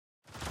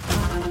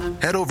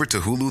Head over to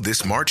Hulu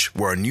this March,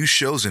 where our new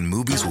shows and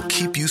movies will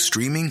keep you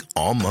streaming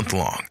all month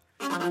long.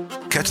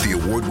 Catch the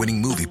award-winning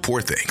movie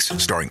Poor Things,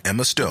 starring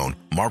Emma Stone,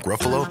 Mark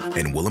Ruffalo,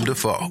 and Willem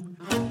Dafoe.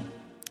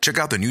 Check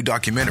out the new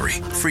documentary,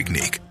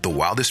 Freaknik, The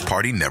Wildest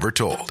Party Never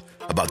Told,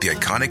 about the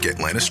iconic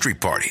Atlanta Street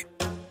Party.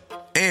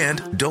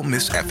 And don't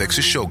miss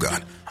FX's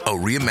Shogun, a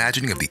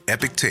reimagining of the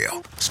epic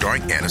tale,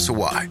 starring Anna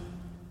Sawai.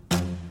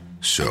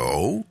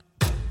 So,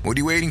 what are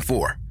you waiting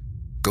for?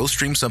 Go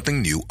stream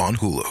something new on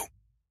Hulu.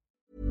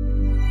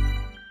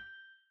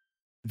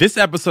 This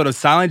episode of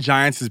Silent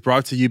Giants is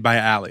brought to you by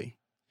Ally.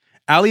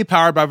 Ally,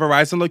 powered by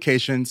Verizon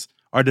locations,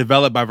 are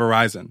developed by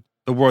Verizon,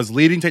 the world's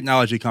leading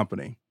technology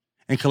company.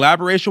 In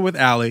collaboration with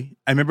Ally,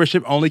 a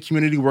membership-only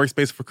community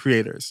workspace for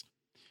creators.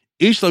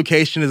 Each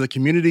location is a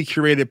community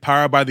curated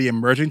powered by the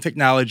emerging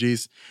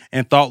technologies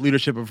and thought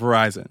leadership of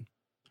Verizon.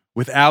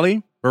 With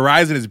Ally,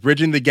 Verizon is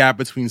bridging the gap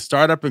between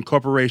startup and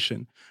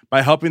corporation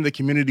by helping the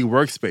community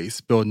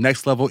workspace build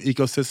next-level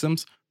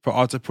ecosystems for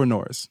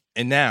entrepreneurs.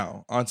 And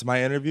now, on to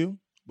my interview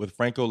with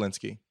Frank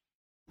Olinsky.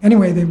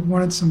 Anyway, they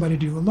wanted somebody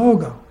to do a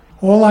logo.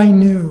 All I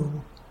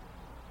knew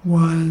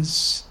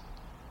was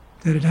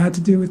that it had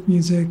to do with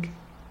music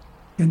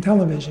and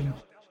television.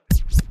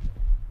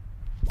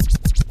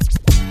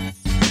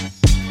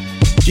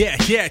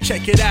 Yeah,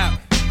 check it out.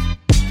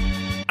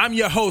 I'm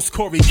your host,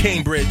 Corey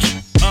Cambridge.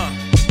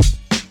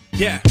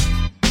 Yeah.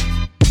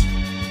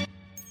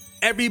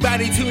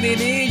 Everybody tuning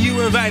in,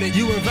 you invited.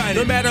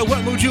 No matter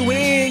what mood you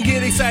in,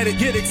 get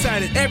excited.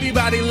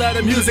 Everybody love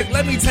the music,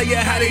 let me tell you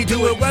how they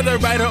do it. Whether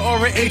writer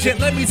or an agent,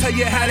 let me tell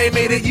you how they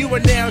made it. You are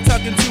now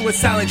talking to a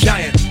silent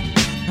giant.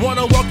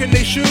 Wanna walk in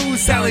their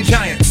shoes, silent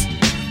giants.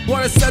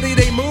 Wanna study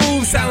they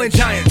move, silent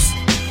giants.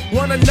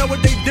 Wanna know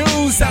what they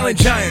do, silent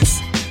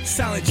giants.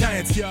 Silent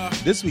Giants, y'all.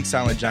 This week's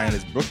Silent Giant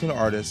is Brooklyn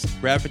artist,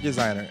 graphic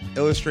designer,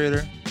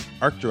 illustrator,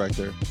 art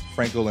director,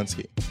 Frank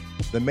Olinsky,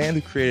 the man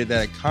who created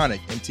that iconic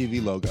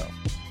MTV logo.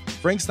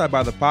 Frank stopped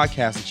by the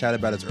podcast to chat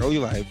about his early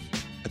life,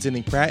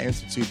 attending Pratt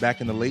Institute back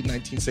in the late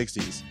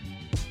 1960s,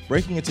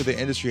 breaking into the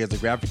industry as a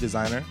graphic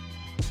designer,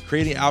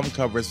 creating album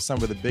covers for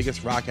some of the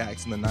biggest rock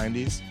acts in the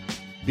 90s,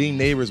 being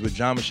neighbors with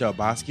Jean-Michel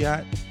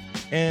Basquiat,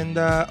 and,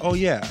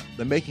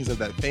 the makings of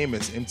that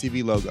famous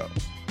MTV logo,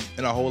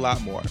 and a whole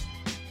lot more.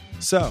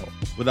 So,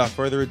 without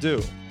further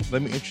ado,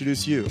 let me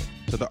introduce you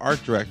to the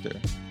art director,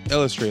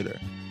 illustrator,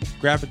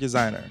 graphic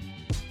designer,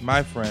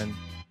 my friend,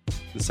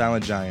 the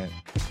silent giant,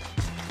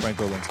 Frank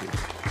Olinsky.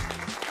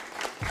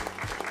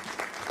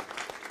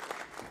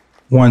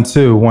 1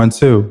 2 1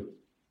 2.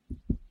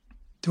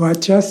 Do I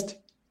test?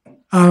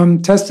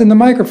 Testing the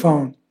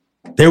microphone.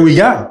 There we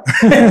go.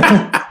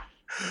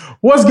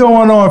 What's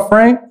going on,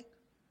 Frank?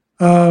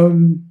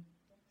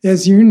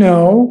 As you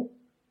know,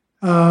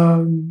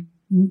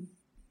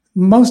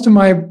 most of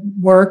my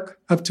work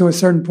up to a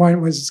certain point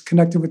was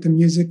connected with the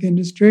music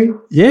industry.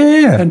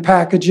 Yeah. And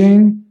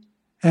packaging.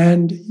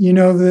 And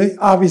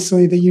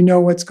obviously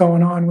what's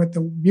going on with the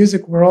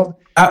music world.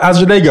 How's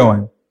your day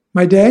going?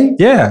 My day?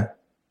 Yeah.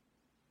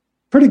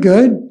 Pretty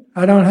good.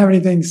 I don't have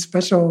anything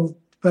special,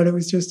 but it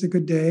was just a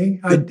good day.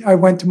 I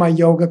went to my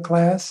yoga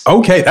class.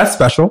 Okay, that's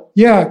special.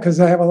 Yeah, because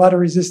I have a lot of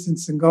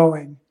resistance in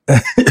going.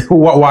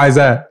 Why is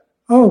that?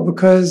 Oh,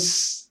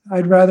 because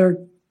I'd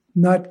rather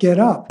not get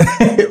up.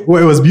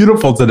 Well, it was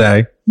beautiful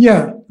today.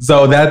 Yeah.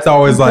 So that's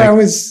always like... That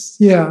was,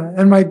 yeah.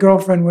 And my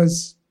girlfriend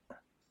was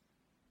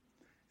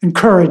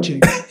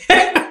encouraging.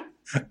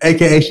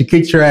 AKA she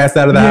kicked your ass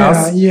out of the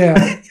house?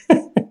 Yeah.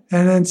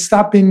 And then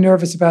stop being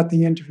nervous about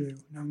the interview.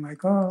 And I'm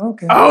like, oh,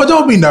 okay. Oh,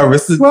 don't be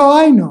nervous. Well,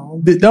 I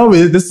know.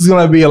 This is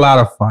going to be a lot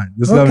of fun.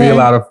 This is going to be a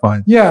lot of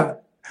fun. Yeah.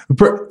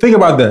 Think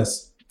about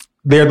this.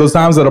 There are those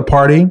times at a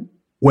party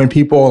when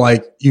people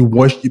you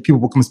wish people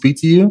would come speak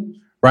to you,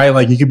 right?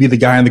 Like you could be the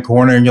guy in the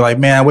corner and you're like,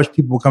 man, I wish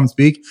people would come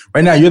speak.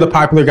 Right now, you're the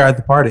popular guy at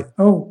the party.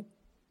 Oh.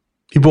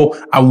 People,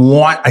 I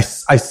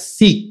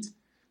seeked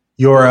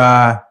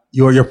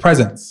your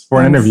presence for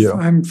an interview.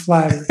 I'm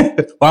flattered.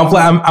 Well,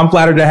 I'm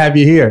flattered to have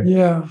you here.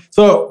 Yeah.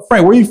 So,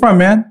 Frank, where are you from,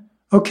 man?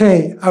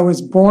 Okay, I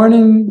was born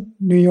in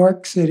New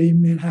York City,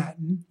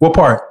 Manhattan. What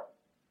part?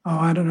 Oh,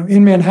 I don't know.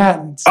 In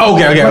Manhattan. So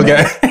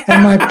Okay.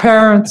 And my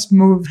parents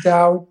moved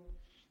out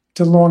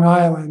to Long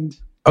Island.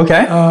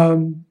 Okay.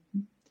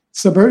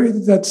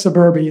 That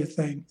suburbia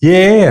thing.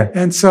 Yeah.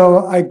 And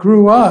so I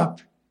grew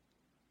up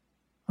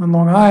on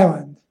Long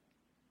Island.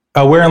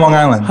 Where in Long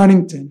Island?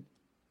 Huntington.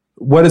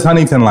 What is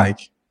Huntington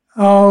like?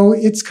 Oh,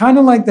 it's kind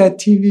of like that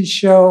TV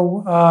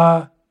show.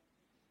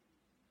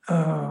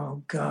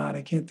 Oh God,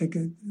 I can't think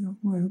of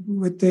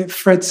with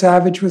Fred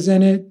Savage was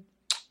in it.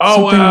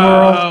 Oh,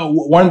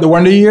 the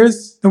Wonder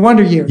Years? The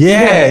Wonder Years.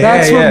 Yeah,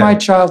 that's what my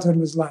childhood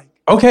was like.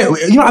 Okay,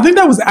 I think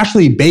that was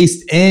actually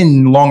based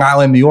in Long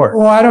Island, New York.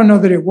 Well, I don't know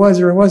that it was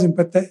or it wasn't,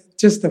 but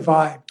just the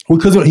vibe.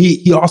 Because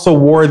he also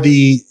wore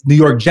the New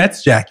York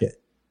Jets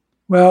jacket.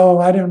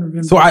 Well, I don't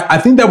remember. So I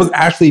think that was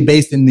actually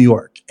based in New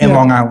York, in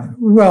Long Island.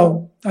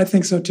 Well, I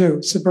think so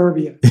too,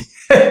 suburbia.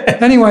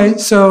 Anyway,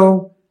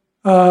 so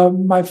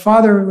my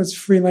father was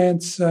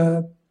freelance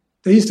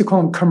they used to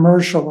call them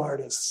commercial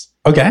artists.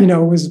 Okay. You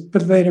know,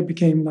 but later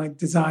became like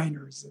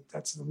designers.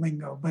 That's the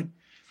lingo. But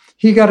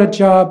he got a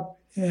job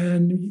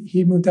and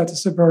he moved out to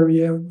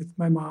suburbia with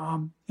my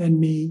mom and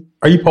me.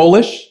 Are you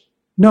Polish?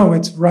 No,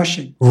 it's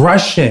Russian.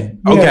 Russian.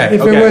 Yeah, Okay.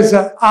 if it was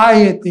an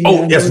I at the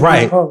end, that's it would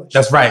right. be Polish.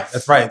 That's right.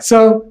 That's right.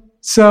 So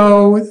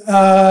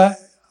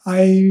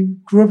I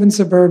grew up in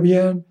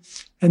suburbia,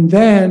 and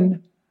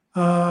then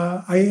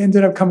I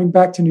ended up coming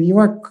back to New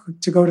York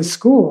to go to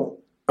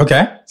school.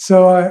 Okay.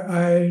 So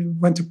I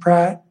went to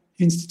Pratt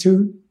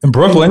Institute In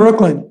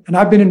Brooklyn. And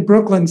I've been in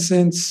Brooklyn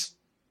since,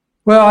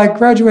 well, I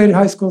graduated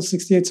high school in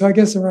 68, so I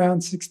guess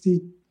around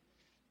 60.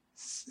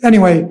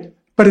 Anyway,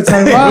 but it's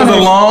ironic. It was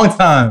a long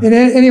time.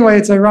 Anyway,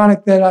 it's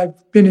ironic that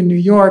I've been in New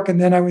York and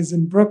then I was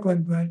in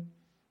Brooklyn, but,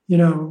 you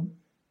know,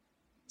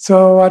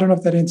 so I don't know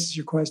if that answers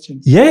your question.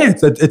 Yeah,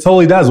 it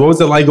totally does. What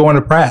was it like going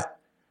to Pratt?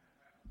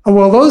 Oh,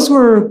 well, those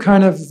were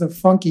kind of the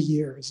funky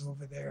years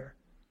over there.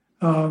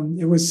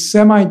 It was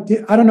I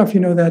don't know if you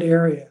know that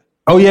area.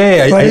 Oh,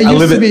 yeah. But I used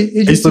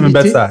to live in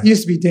Bed-Stuy. It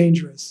used to be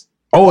dangerous.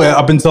 Oh, yeah,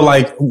 up until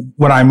like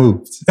when I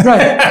moved.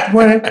 Right.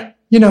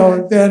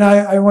 Then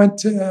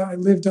I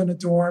lived on a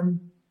dorm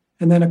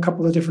and then a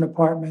couple of different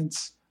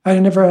apartments. I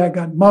never had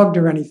got mugged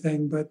or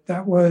anything, but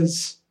that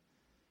was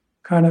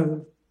kind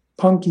of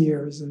punk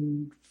years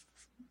and,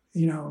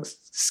 you know,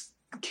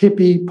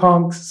 hippie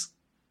punks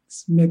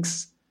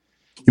mix.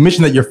 You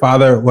mentioned that your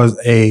father was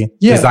a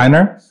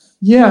designer.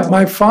 Yeah,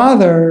 my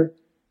father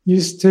we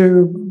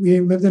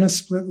lived in a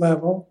split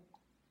level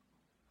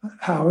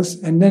house,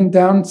 and then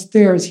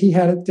downstairs he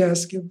had a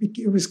desk.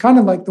 It was kind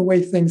of like the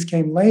way things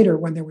came later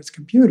when there was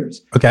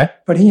computers. Okay.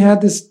 But he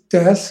had this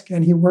desk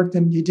and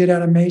he did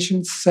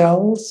animation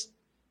cells.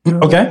 You know,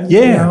 okay.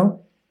 Yeah. You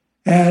know,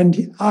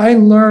 and I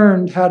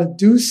learned how to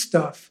do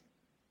stuff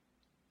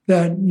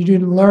that you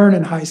didn't learn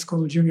in high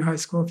school or junior high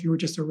school if you were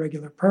just a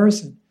regular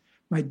person.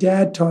 My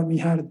dad taught me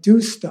how to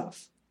do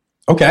stuff.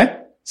 Okay.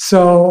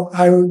 So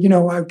I would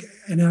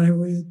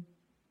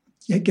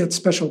get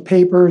special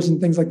papers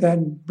and things like that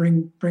and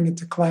bring it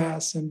to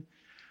class. And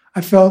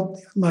I felt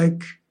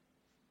like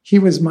he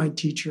was my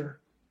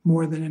teacher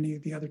more than any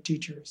of the other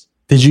teachers.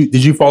 Did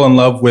you fall in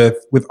love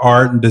with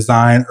art and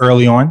design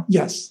early on?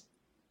 Yes.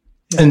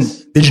 And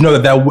did you know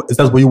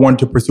that's what you wanted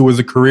to pursue as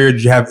a career?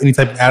 Did you have any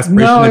type of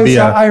aspiration to be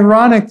an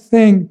ironic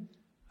thing.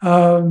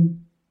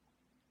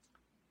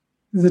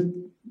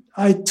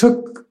 I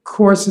took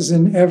courses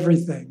in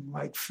everything,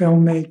 like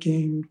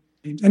filmmaking.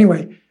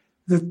 Anyway,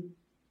 the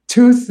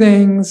two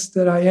things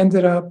that I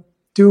ended up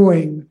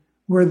doing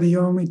were the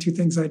only two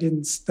things I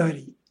didn't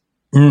study.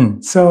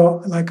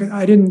 So, like,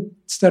 I didn't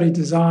study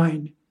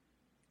design.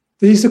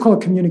 They used to call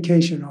it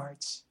communication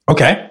arts.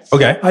 Okay.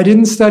 I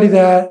didn't study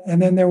that.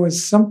 And then there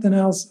was something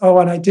else. Oh,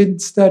 and I didn't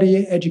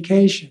study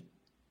education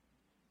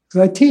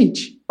because I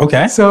teach.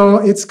 Okay. So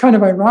it's kind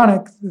of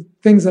ironic, the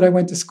things that I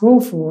went to school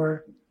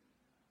for,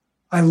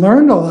 I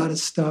learned a lot of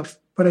stuff,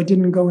 but I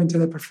didn't go into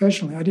that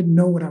professionally. I didn't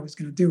know what I was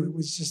going to do. It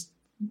was just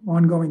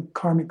ongoing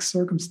karmic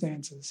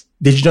circumstances.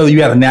 Did you know that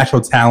you had a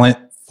natural talent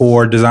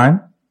for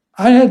design?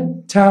 I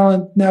had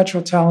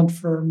natural talent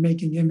for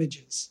making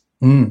images.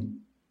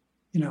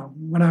 You know,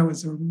 when I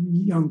was a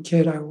young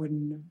kid, I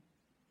wouldn't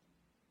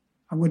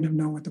have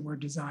known what the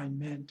word design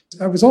meant.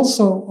 I was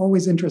also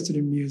always interested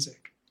in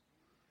music.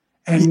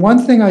 And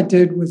one thing I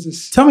did was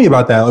this. Tell me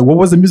about that. Like, what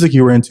was the music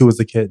you were into as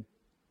a kid?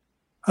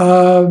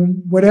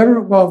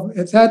 Well,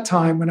 at that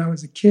time when I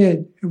was a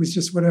kid, it was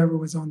just whatever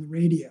was on the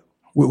radio.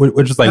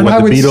 Which is like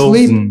what, the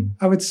Beatles?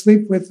 I would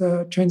sleep with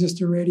a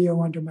transistor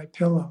radio under my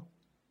pillow.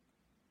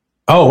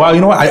 Oh, wow.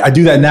 You know what? I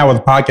do that now with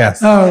a podcast.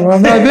 Oh, well,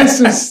 no, this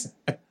is,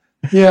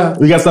 yeah.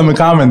 We got something in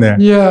common there.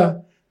 Yeah.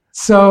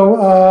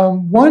 So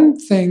one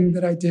thing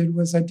that I did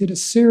was I did a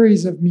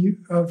series of,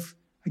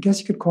 I guess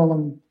you could call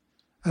them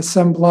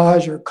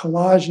assemblage or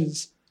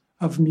collages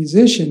of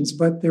musicians,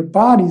 but their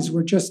bodies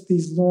were just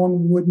these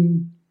long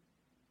wooden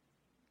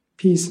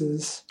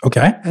pieces.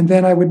 Okay. And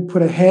then I would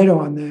put a head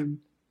on them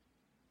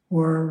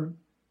or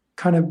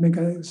kind of make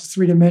a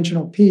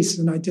three-dimensional piece.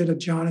 And I did a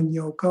John and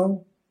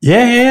Yoko.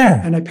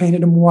 Yeah. And I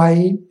painted them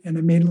white and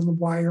I made little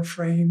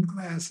wireframe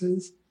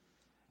glasses.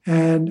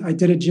 And I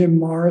did a Jim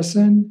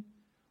Morrison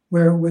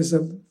where it was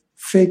a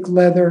fake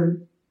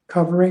leather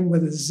covering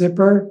with a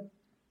zipper.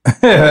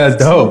 That's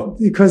dope.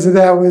 Because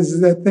that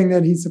was the thing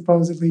that he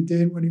supposedly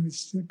did when he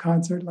was at a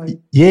concert, like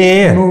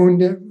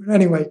mooned it.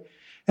 Anyway,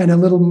 and a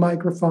little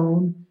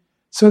microphone.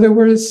 So there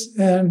was,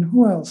 and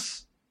who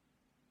else?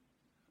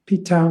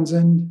 Pete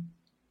Townsend.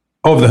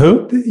 Oh, The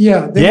Who?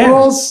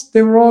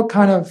 They were all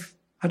kind of,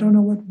 I don't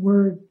know what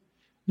word,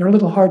 they're a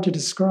little hard to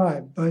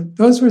describe, but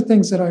those were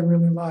things that I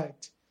really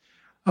liked.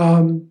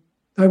 I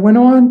went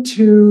on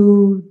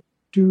to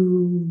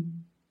do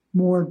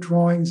more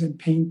drawings and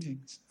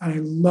paintings. And I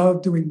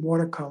love doing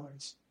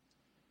watercolors.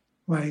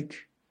 Like,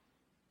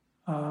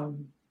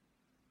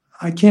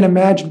 I can't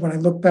imagine when I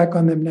look back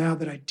on them now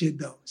that I did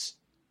those.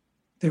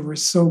 They were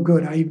so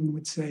good, I even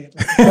would say it.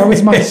 Like, if that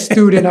was my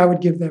student, I would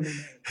give them an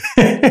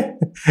A.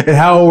 And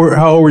how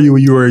old were you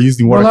when you were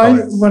using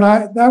watercolors?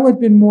 That would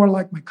have been more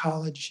like my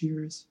college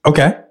years.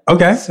 Okay.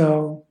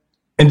 So.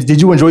 And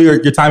did you enjoy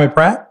your time at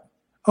Pratt?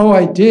 Oh,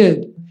 I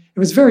did. It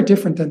was very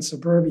different than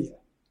suburbia.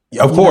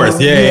 Of course,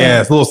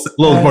 yeah. It's a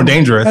little more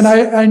dangerous. And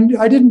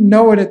I didn't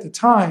know it at the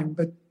time,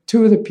 but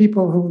two of the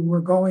people who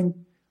were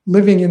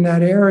living in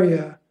that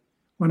area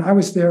when I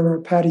was there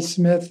were Patti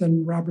Smith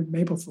and Robert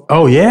Mapplethorpe.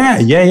 Oh yeah.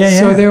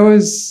 So there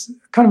was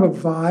kind of a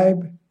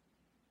vibe.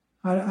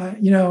 I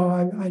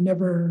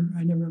never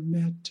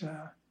met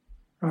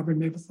Robert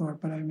Mapplethorpe,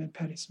 but I met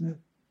Patti Smith.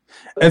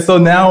 And so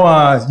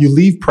now you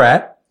leave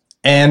Pratt,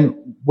 and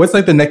what's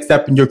like the next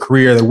step in your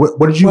career? What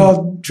did you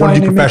want to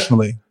do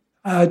professionally?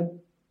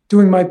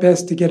 Doing my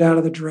best to get out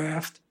of the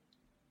draft.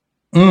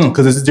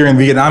 Because this is during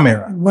the Vietnam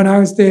era. When I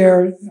was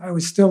there, I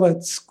was still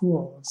at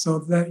school, so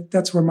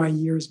that's where my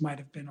years might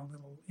have been a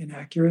little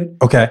inaccurate.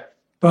 Okay.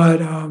 But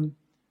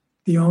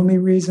the only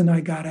reason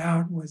I got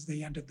out was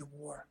they ended the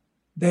war.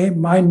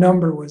 My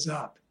number was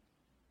up.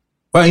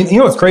 Well, you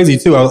know what's crazy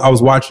too? I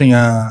was watching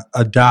a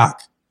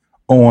doc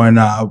on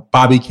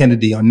Bobby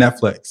Kennedy on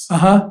Netflix.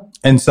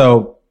 And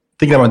so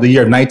thinking about the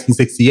year of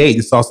 1968,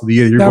 it's also the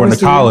year you're going to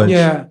college.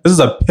 Yeah. This is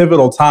a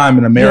pivotal time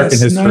in American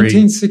history,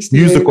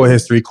 musical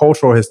history,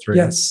 cultural history.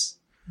 Yes.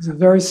 It's a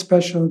very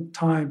special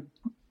time.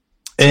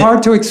 It's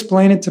hard to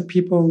explain it to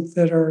people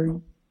that are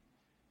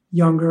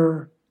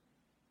younger,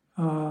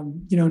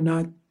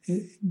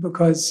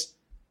 because,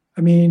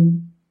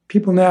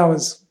 people now,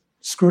 as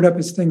screwed up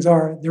as things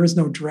are, there is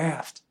no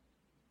draft.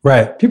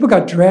 Right. People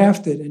got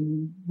drafted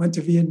and went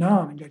to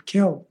Vietnam and got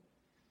killed.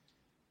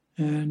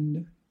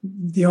 And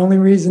the only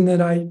reason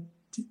that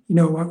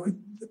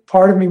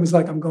part of me was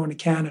like, I'm going to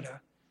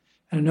Canada.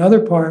 And another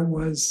part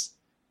was,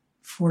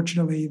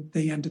 fortunately,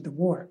 they ended the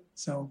war.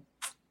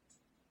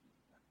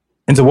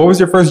 And so what was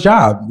your first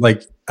job,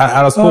 like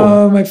out of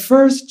school? My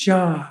first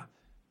job.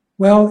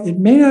 Well, it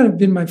may not have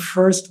been my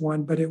first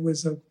one, but it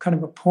was a kind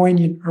of a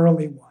poignant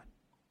early one.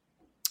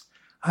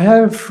 I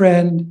had a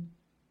friend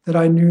that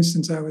I knew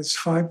since I was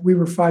 5. We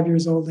were 5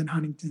 years old in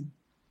Huntington.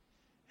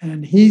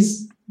 And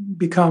he's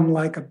become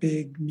like a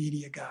big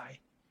media guy.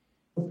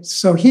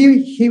 So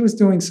he was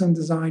doing some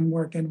design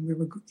work, and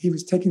he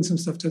was taking some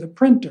stuff to the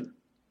printer.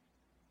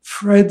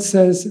 Fred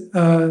says,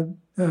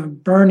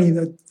 Bernie,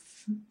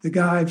 the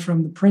guy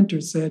from the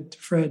printer, said to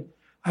Fred,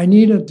 I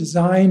need a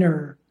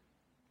designer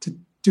to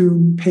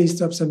do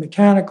paste ups and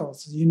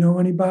mechanicals. Do you know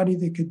anybody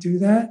that could do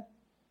that?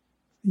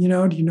 Do you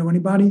know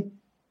anybody?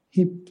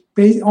 He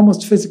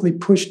almost physically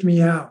pushed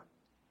me out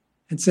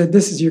and said,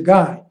 this is your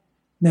guy.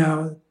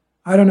 Now,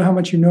 I don't know how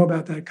much you know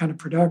about that kind of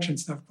production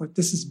stuff, but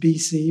this is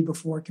BC,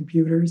 before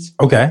computers.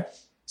 Okay.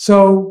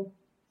 So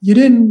you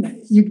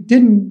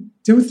didn't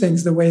do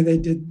things the way they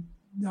did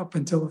up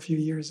until a few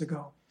years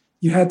ago.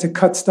 You had to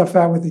cut stuff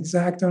out with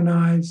X-Acto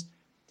knives.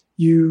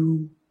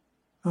 You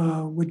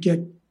would get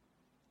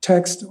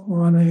text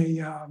on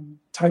a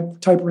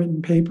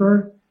typewritten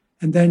paper,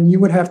 and then you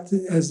would have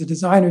to, as a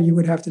designer, you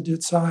would have to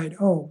decide,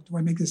 do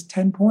I make this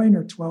 10-point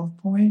or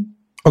 12-point?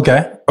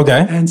 Okay.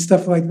 And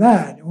stuff like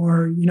that.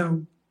 Or,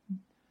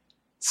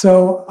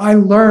 so I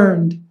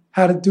learned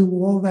how to do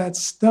all that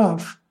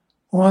stuff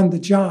on the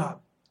job.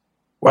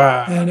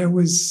 Wow. And it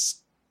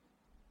was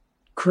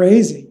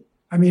crazy.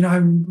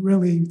 I'm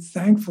really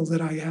thankful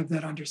that I have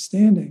that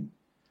understanding.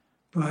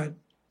 But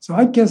so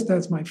I guess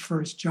that's my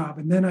first job.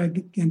 And then I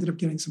ended up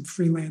getting some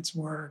freelance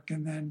work.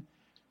 And then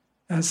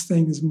as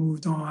things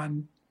moved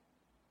on,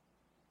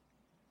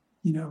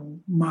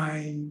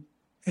 my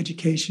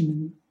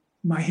education,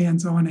 my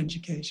hands-on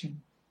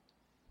education.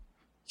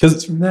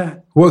 Because from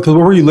that. Because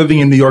where were you living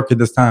in New York at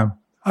this time?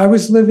 I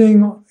was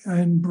living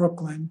in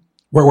Brooklyn.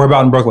 Where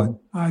about in Brooklyn?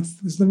 I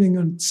was living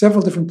in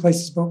several different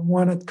places, but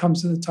one that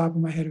comes to the top of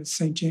my head was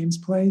St. James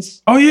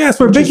Place. Oh yeah, that's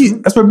where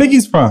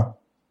Biggie's from.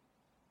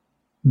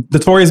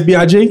 Notorious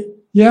B.I.G.?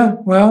 Yeah,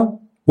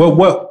 well.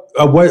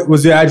 What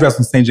was your address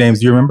in St. James?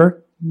 Do you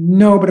remember?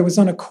 No, but it was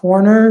on a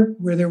corner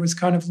where there was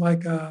kind of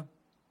like it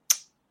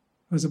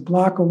was a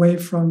block away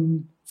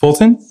from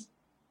Fulton?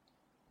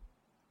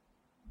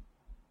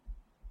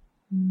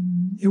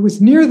 It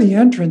was near the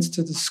entrance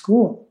to the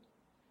school.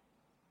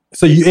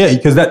 So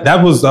because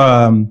that was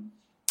the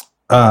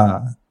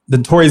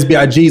Notorious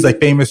B.I.G.'s like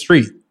famous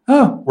street.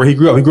 Oh, where he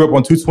grew up. He grew up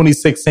on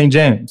 226 St.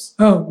 James.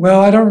 Oh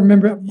well, I don't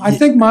remember. I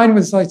think mine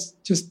was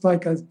just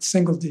like a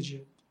single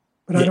digit,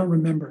 but I don't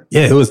remember.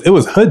 Yeah, it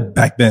was hood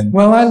back then.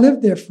 Well, I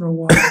lived there for a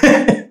while.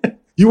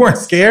 You weren't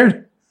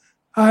scared?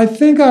 I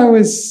think I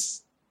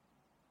was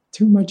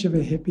too much of a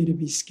hippie to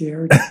be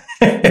scared.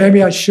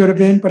 Maybe I should have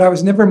been, but I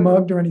was never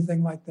mugged or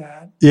anything like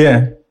that.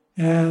 Yeah.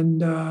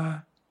 And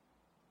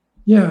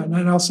and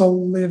I also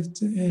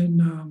lived in,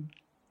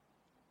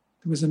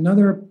 there was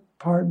another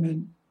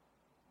apartment,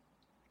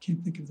 I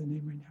can't think of the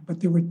name right now, but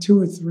there were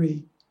 2 or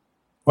 3.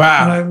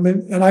 Wow.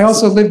 And I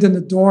also lived in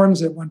the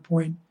dorms at one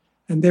point,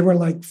 and they were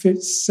like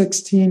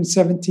 16,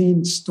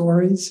 17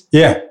 stories.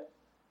 Yeah.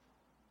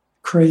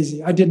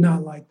 Crazy. I did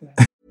not like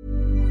that.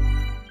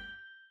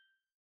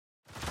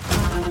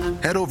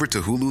 Head over to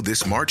Hulu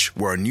this March,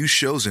 where our new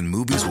shows and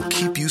movies will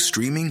keep you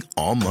streaming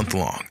all month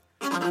long.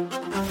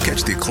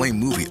 Catch the acclaimed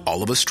movie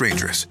All of Us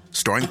Strangers,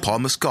 starring Paul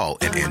Mescal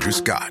and Andrew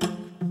Scott.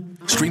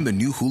 Stream the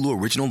new Hulu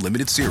original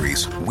limited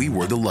series We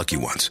Were the Lucky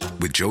Ones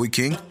with Joey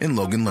King and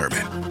Logan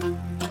Lerman.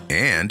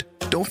 And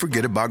don't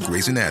forget about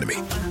Grey's Anatomy.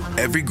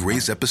 Every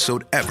Grey's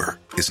episode ever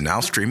is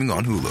now streaming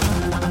on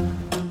Hulu.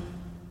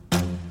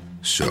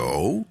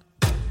 So,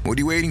 what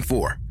are you waiting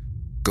for?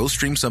 Go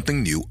stream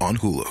something new on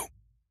Hulu.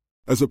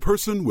 As a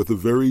person with a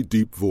very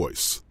deep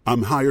voice,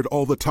 I'm hired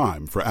all the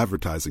time for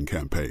advertising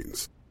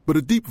campaigns. But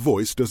a deep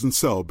voice doesn't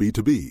sell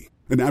B2B,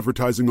 and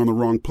advertising on the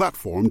wrong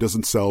platform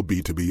doesn't sell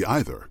B2B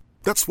either.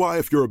 That's why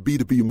if you're a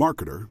B2B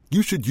marketer,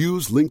 you should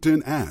use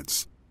LinkedIn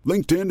ads.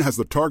 LinkedIn has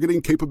the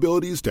targeting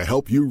capabilities to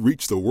help you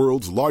reach the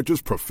world's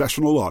largest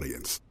professional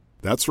audience.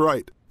 That's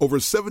right, over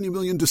 70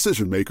 million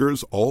decision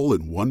makers all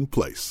in one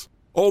place.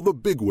 All the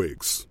big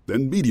wigs,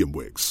 then medium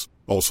wigs,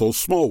 also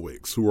small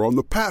wigs who are on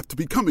the path to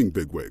becoming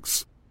big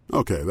wigs.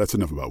 Okay, that's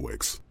enough about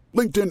wigs.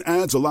 LinkedIn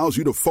ads allows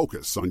you to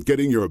focus on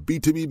getting your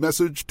B2B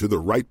message to the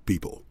right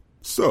people.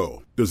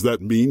 So, does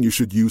that mean you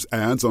should use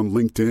ads on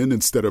LinkedIn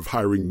instead of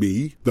hiring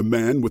me, the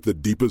man with the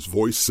deepest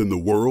voice in the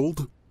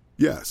world?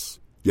 Yes.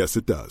 Yes,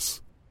 it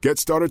does. Get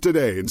started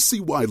today and see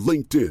why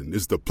LinkedIn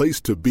is the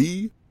place to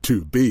be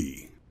to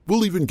be.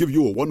 We'll even give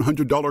you a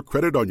 $100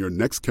 credit on your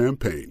next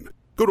campaign.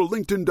 Go to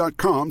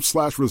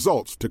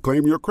linkedin.com/results to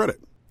claim your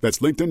credit. That's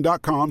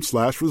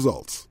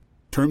linkedin.com/results.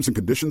 Terms and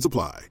conditions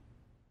apply.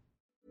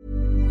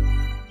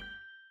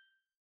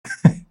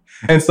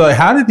 And so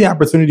how did the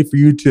opportunity for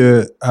you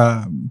to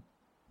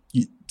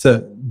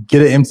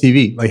get an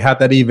MTV, like how'd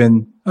that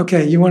even...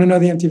 Okay, you want to know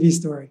the MTV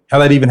story?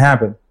 How'd that even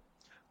happen?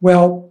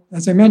 Well,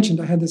 as I mentioned,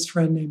 I had this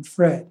friend named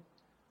Fred,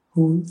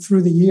 who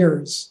through the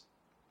years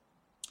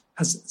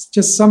has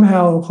just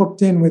somehow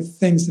hooked in with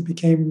things that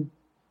became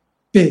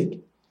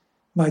big.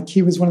 Like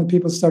he was one of the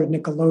people who started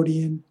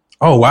Nickelodeon.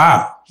 Oh,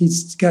 wow.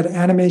 He's got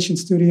animation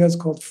studios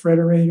called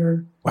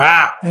Frederator.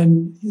 Wow.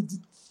 And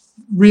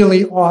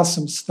really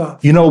awesome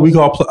stuff. You know what we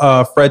call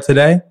Fred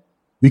today?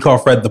 We call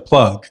Fred the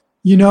Plug.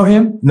 You know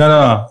him?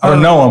 No. I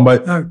don't know him,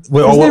 but... his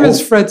name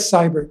is Fred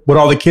Seibert. What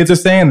all the kids are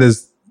saying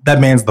is that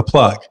man's the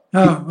plug.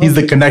 He's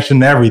the connection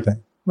to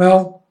everything.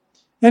 Well,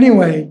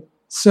 anyway,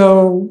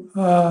 so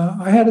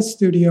I had a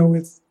studio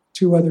with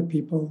 2 other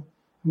people.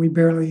 We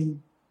barely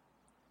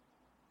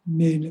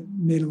made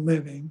a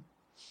living.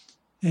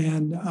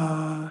 And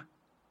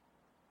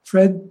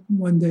Fred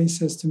one day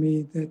says to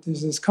me that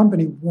there's this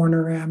company,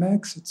 Warner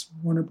Amex, it's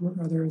Warner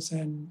Brothers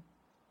and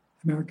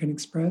American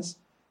Express,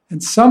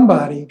 and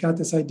somebody got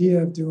this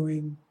idea of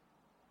doing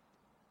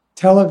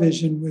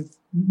television with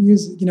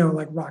music,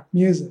 like rock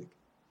music.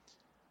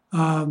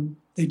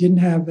 They didn't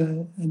have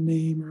a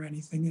name or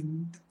anything,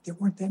 and there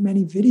weren't that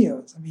many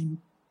videos. I mean,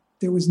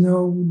 there was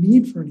no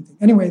need for anything.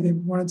 Anyway, they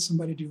wanted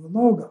somebody to do a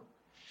logo.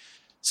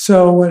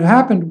 So what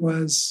happened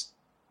was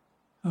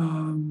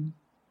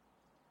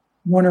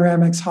Warner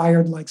Amex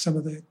hired like some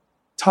of the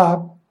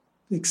top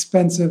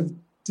expensive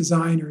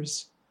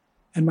designers.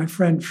 And my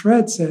friend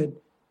Fred said,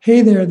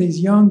 hey, there are these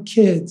young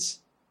kids,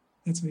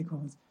 that's what he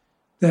called it,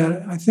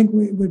 that I think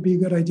it would be a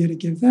good idea to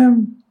give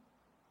them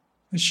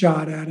a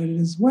shot at it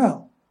as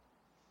well.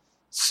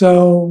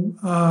 So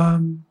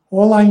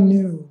all I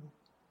knew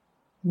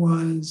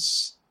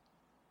was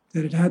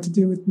that it had to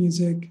do with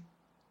music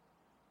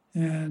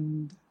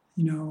and,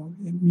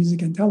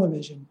 music and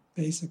television,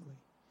 basically.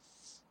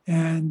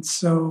 And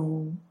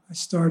so I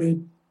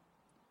started,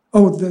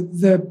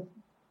 the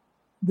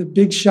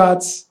big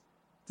shots,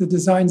 the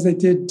designs they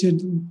did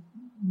didn't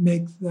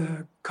make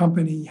the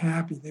company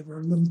happy. They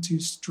were a little too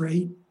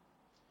straight.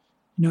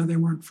 They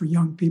weren't for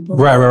young people.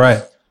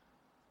 Right.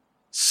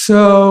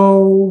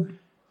 So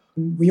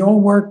we all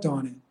worked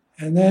on it.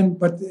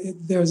 But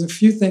there's a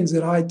few things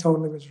that I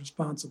totally was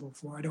responsible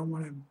for. I don't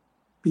want to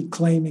be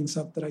claiming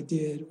stuff that I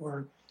did,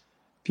 or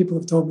people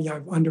have told me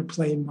I've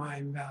underplayed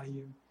my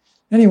value.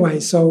 Anyway,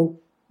 so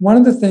one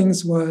of the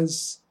things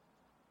was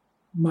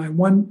my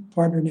one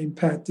partner named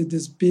Pat did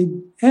this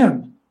big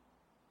M,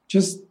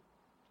 just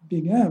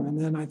big M. And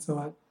then I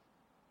thought,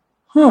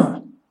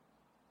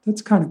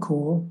 that's kind of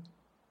cool.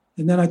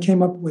 And then I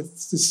came up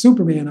with the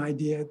Superman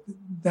idea,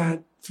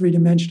 that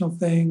 3-dimensional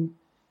thing.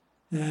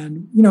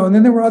 And, and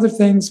then there were other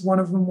things. One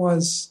of them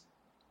was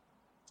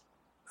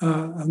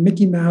a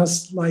Mickey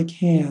Mouse-like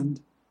hand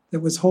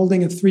that was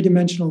holding a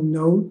 3-dimensional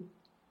note.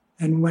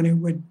 And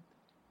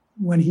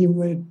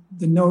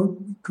the note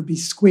could be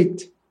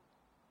squeaked.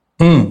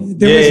 There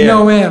was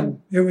no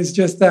M. It was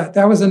just that.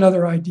 That was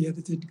another idea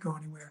that didn't go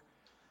anywhere.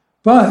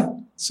 But,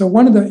 so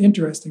one of the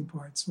interesting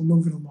parts, we'll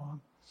move it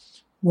along,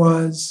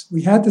 was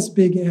we had this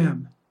big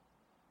M.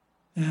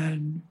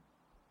 And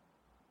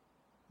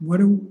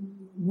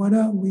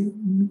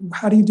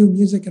how do you do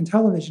music and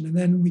television? And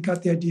then we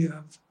got the idea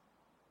of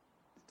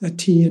a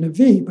T and a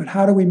V, but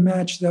how do we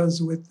match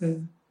those with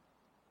the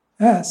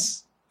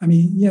S?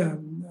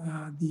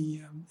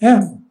 The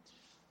M.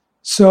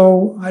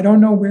 So I don't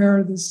know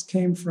where this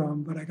came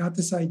from, but I got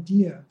this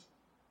idea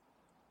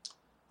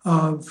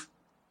of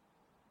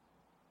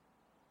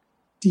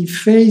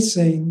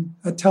defacing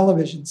a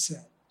television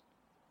set.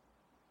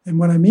 And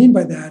what I mean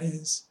by that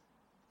is,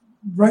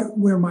 right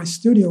where my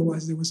studio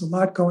was, there was a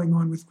lot going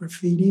on with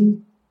graffiti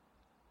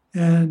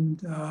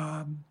and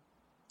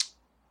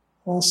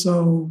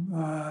also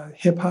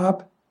hip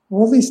hop.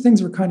 All these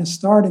things were kind of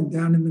starting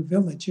down in the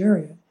Village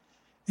area.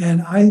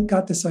 And I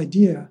got this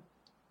idea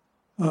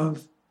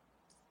of,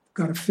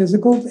 got a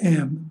physical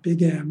M,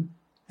 big M,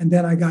 and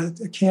then I got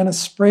a can of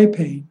spray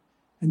paint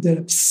and did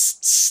a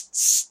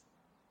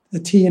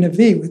T and a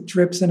V with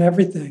drips and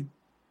everything.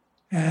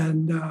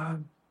 And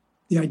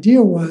the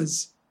idea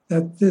was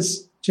that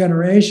this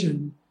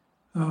generation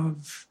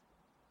of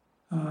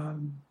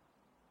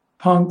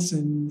punks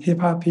and hip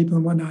hop people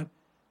and whatnot,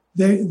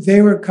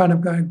 they were kind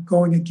of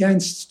going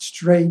against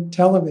straight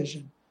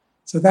television.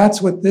 So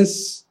that's what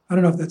this, I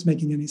don't know if that's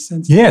making any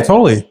sense. Yeah,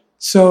 totally.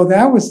 So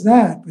that was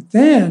that. But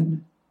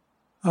then,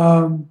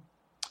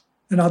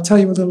 and I'll tell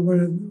you a little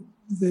bit of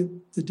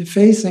the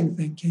defacing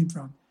thing came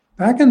from.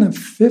 Back in the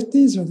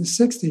 50s or the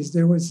 60s,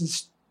 there was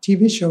this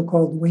TV show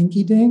called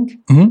Winky Dink.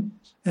 Mm-hmm.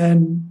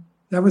 And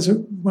that was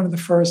one of the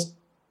first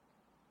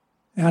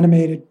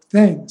animated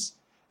things.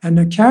 And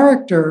the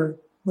character,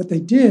 what they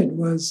did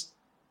was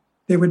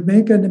they would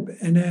make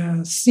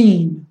a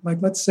scene, like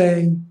let's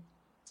say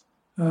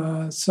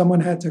someone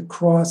had to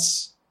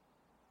cross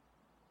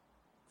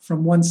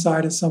from one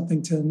side of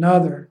something to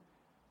another.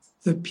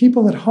 The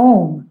people at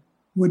home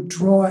would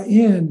draw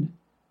in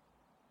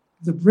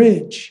the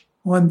bridge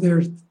on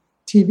their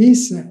TV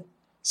set.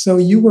 So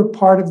you were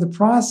part of the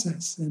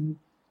process. And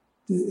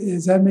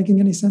is that making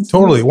any sense?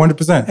 Totally,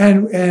 100%.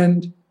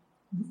 And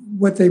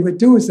what they would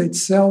do is they'd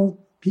sell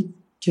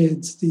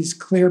kids these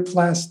clear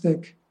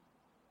plastic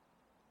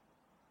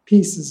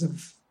pieces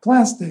of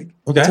plastic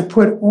to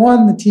put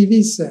on the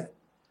TV set.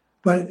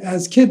 But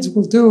as kids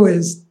will do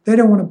is they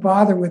don't want to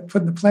bother with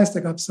putting the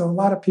plastic up. So a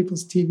lot of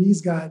people's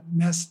TVs got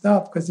messed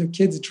up because their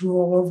kids drew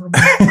all over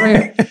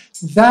them.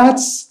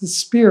 That's the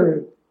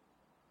spirit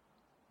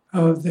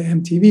of the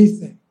MTV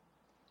thing.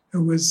 It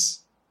was,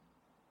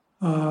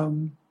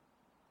 the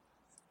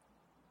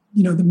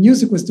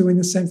music was doing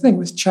the same thing. It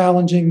was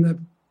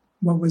challenging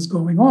what was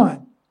going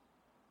on.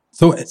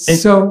 So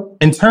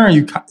in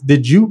turn,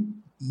 did you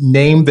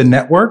name the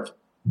network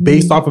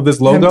based off of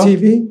this logo?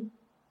 MTV?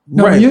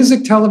 No, right.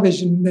 Music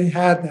television, they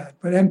had that.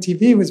 But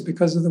MTV was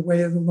because of the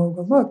way the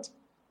logo looked.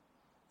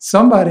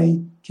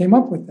 Somebody came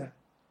up with that.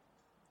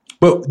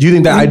 But do you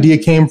think that idea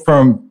came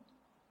from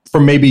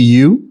maybe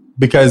you?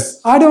 Because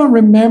I don't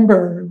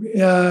remember.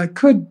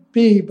 Could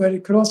be, but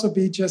it could also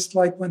be just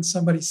like when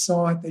somebody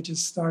saw it, they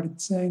just started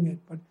saying it.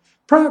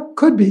 But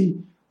could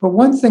be. But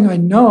one thing I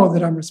know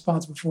that I'm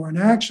responsible for, and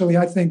actually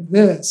I think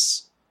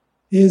this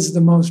is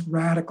the most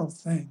radical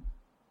thing.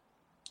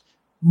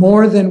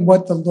 More than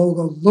what the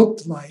logo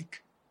looked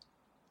like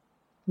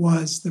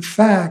was the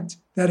fact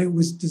that it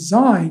was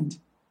designed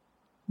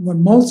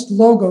when most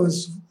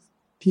logos,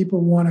 people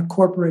want a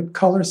corporate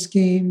color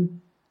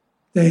scheme.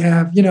 They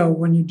have,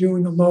 when you're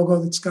doing a logo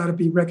that's got to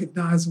be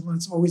recognizable,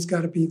 it's always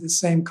got to be the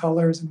same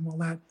colors and all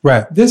that.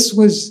 Right. This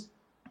was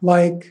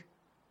like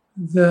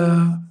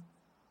the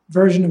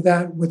version of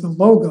that with a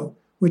logo,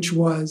 which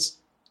was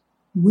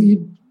we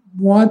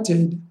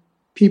wanted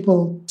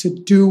people to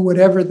do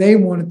whatever they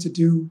wanted to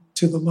do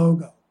to the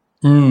logo.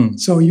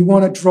 So you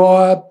want to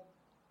draw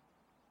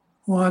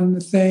on the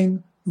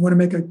thing. You want to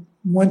make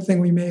one thing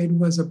we made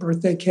was a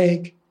birthday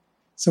cake.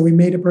 So we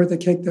made a birthday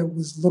cake that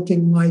was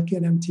looking like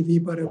an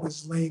MTV, but it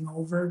was laying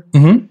over.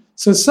 Mm-hmm.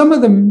 So some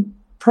of the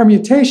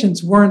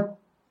permutations weren't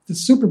the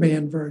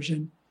Superman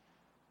version,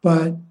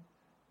 but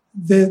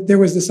there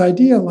was this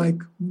idea like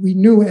we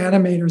knew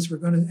animators were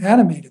going to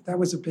animate it. That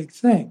was a big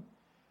thing.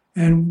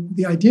 And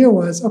the idea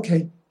was,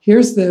 okay,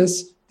 here's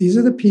this. These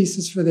are the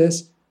pieces for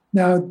this.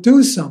 Now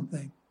do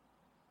something,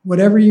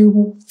 whatever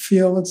you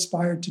feel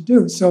inspired to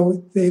do.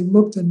 So they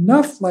looked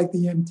enough like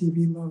the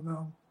MTV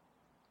logo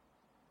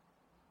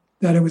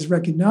that it was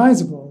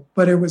recognizable,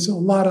 but it was a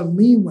lot of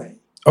leeway.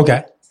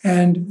 Okay.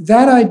 And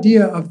that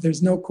idea of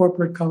there's no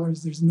corporate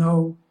colors, there's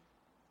no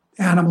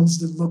animals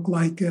that look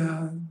like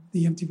the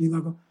MTV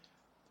logo.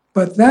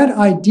 But that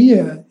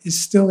idea is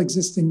still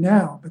existing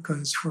now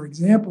because, for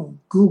example,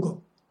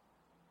 Google.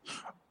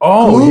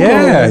 Oh,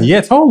 Google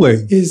yeah,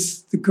 totally.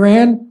 Is the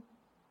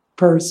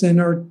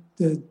grandperson or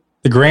the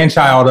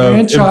grandchild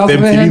of the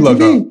MTV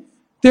logo.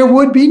 There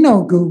would be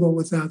no Google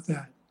without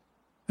that.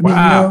 I mean,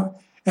 wow.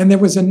 And there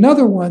was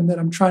another one that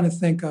I'm trying to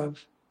think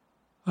of,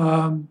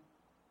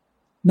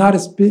 not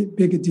as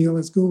big a deal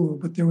as Google,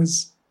 but there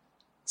was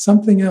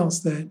something else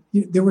that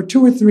there were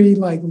 2 or 3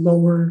 like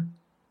lower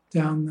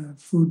down the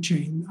food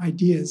chain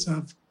ideas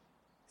of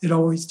it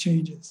always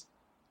changes.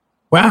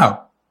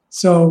 Wow.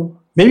 So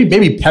maybe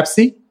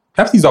Pepsi.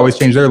 Pepsi's always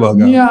changed their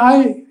logo. Yeah,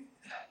 I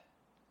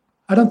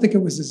don't think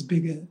it was as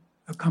big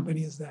a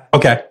company as that.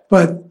 Okay.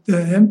 But the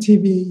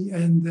MTV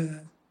and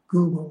the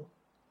Google.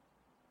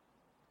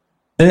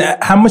 And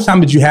how much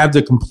time did you have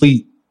to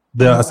complete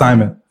the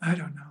assignment? I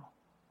don't know.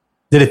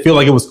 Did it feel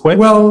like it was quick?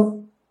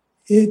 Well,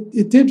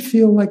 it did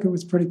feel like it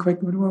was pretty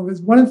quick. But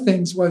one of the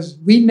things was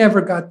we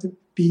never got to,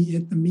 be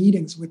at the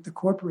meetings with the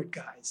corporate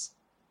guys.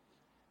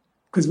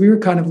 Because we were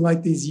kind of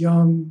like these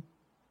young...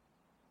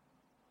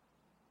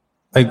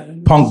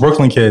 Like punk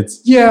Brooklyn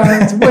kids.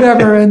 Yeah,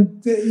 whatever.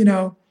 And, you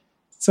know,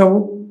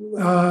 so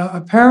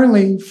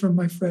apparently from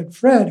my friend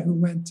Fred, who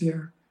went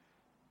there,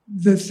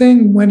 the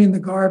thing went in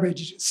the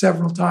garbage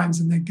several times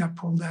and then got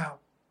pulled out.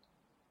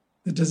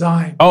 The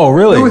design. Oh,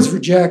 really? It was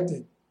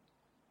rejected.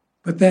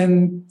 But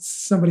then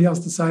somebody else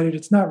decided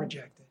it's not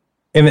rejected.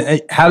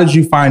 And how did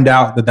you find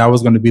out that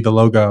was going to be the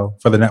logo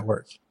for the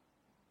network?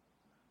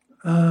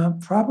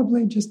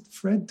 Probably just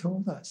Fred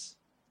told us.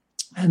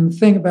 And the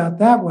thing about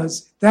that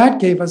was that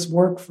gave us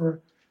work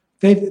for,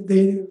 MTV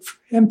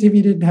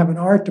didn't have an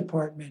art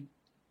department.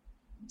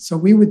 So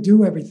we would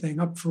do everything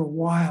up for a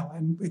while,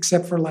 and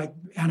except for like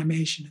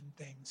animation and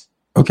things.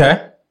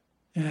 Okay.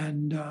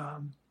 And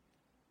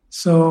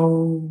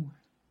so.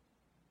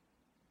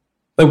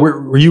 Like,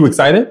 were you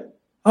excited?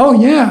 Oh,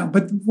 yeah.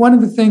 But one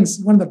of the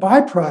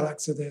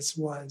byproducts of this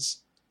was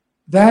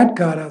that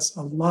got us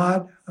a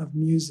lot of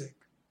music,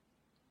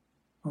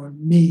 or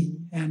me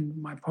and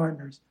my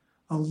partners.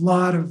 A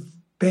lot of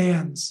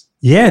bands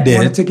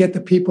wanted to get the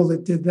people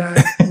that did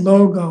that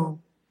logo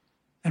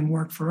and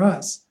work for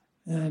us.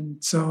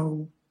 And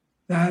so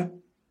that,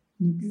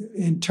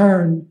 in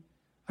turn,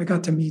 I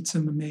got to meet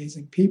some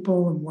amazing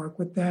people and work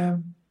with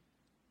them.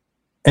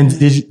 And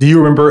do you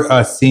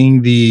remember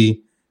seeing the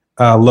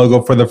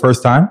logo for the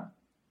first time?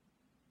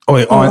 Oh,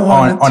 wait,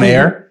 on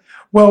air?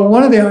 Well,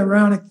 one of the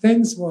ironic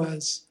things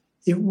was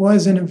it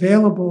wasn't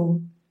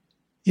available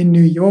in New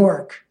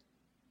York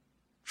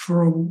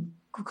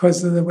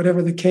because of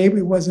the cable,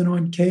 it wasn't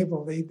on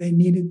cable. They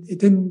needed, it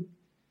didn't,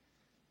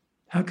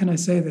 how can I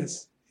say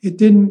this?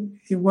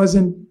 It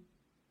wasn't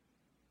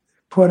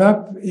put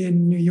up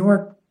in New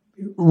York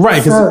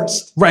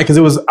first. Right, because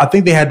it was, I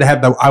think they had to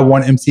have the I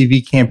Want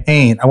MTV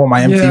campaign. I want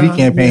my MTV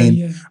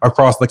campaign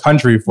across the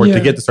country to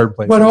get to certain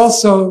places. But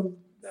also,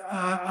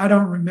 I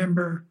don't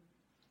remember,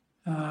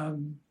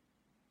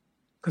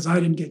 because I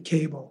didn't get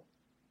cable,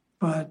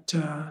 but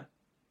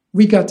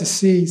we got to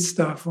see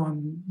stuff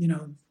on,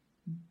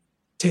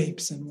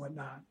 tapes and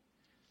whatnot.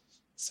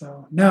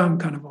 So now I'm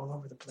kind of all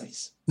over the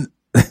place.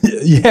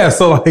 Yeah.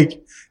 So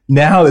like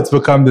now it's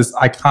become this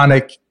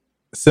iconic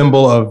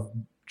symbol of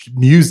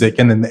music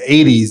and in the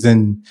 80s.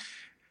 And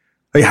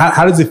like,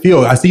 how does it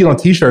feel? I see it on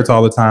t-shirts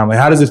all the time. Like,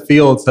 how does it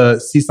feel to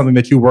see something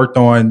that you worked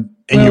on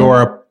in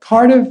your...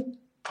 Part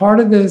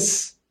of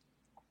this,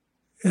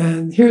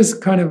 and here's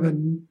kind of I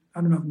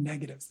don't know,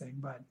 negative thing,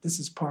 but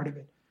this is part of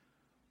it.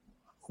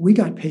 We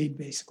got paid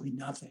basically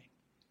nothing.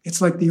 It's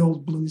like the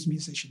old blues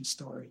musician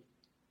story.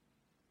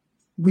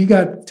 We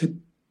got to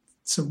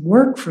some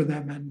work for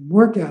them and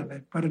work out of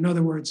it, but in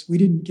other words, we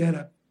didn't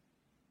get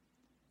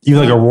even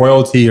like a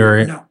royalty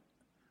or... No,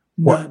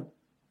 none.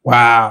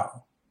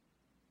 Wow.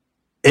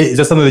 Is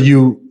that something that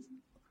you,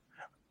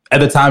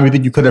 at the time, you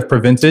think you could have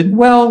prevented?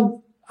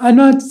 Well, I'm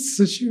not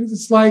so sure.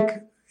 It's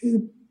like,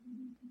 it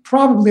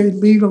probably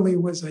legally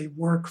was a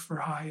work for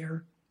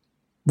hire.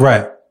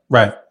 Right.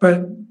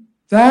 But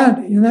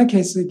in that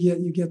case,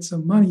 you get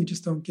some money, you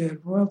just don't get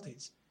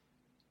royalties.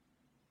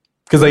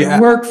 Because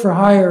work for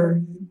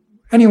hire,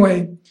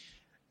 anyway,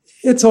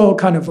 it's all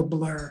kind of a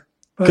blur.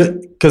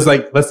 Because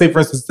let's say, for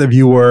instance, if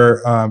you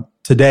were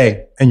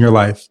today in your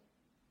life,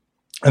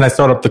 and I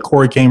started up the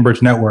Corey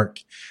Cambridge Network,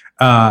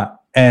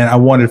 and I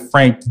wanted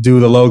Frank to do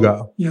the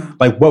logo. Yeah.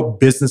 Like, what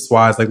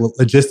business-wise, like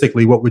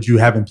logistically, what would you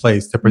have in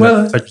place to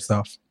protect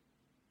yourself?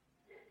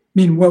 I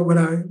mean, what would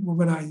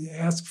I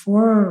ask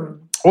for?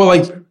 Or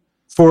like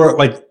for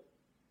like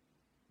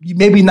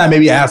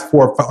maybe ask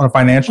for on a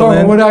financial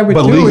end, what I would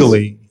but do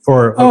legally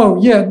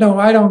no,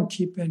 I don't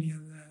keep any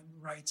of the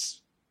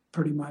rights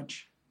pretty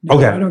much. No,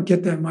 okay, I don't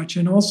get that much,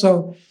 and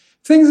also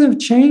things have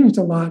changed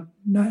a lot,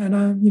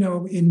 and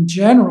in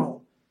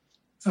general,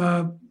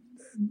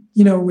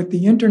 with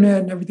the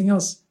internet and everything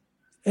else,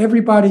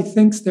 everybody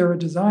thinks they're a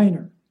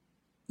designer,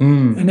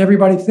 and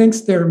everybody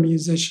thinks they're a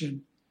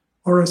musician,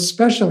 or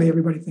especially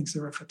everybody thinks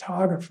they're a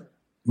photographer.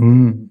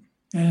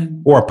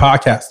 Or a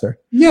podcaster.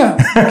 Yeah.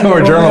 Or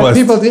a journalist.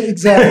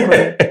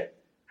 Exactly.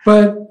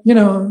 But,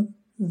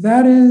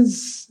 that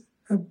is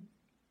a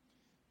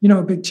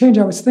big change.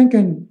 I was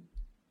thinking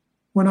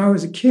when I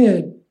was a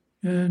kid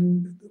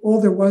and all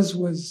there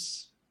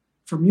was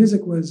for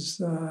music was,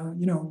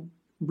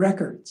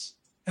 records,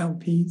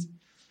 LPs.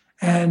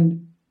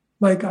 And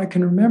like, I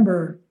can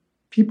remember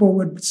people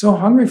were so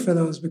hungry for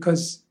those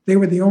because they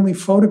were the only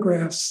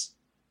photographs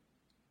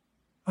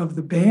of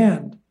the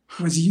band.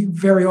 Was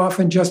very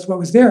often just what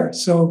was there.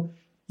 So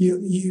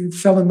you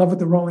fell in love with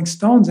the Rolling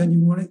Stones and you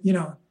wanted, you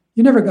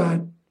never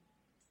got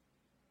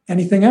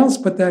anything else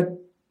but that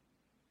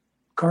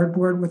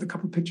cardboard with a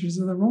couple pictures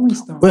of the Rolling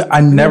Stones. But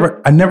I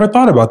never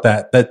thought about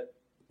that. That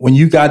when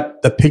you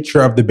got the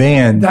picture of the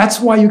band.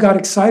 That's why you got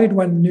excited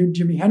when the new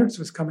Jimi Hendrix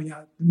was coming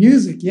out. The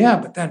music, yeah,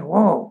 but then,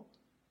 whoa.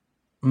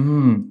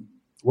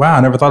 Wow,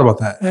 I never thought about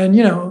that. And,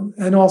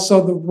 and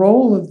also the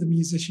role of the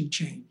musician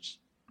changed.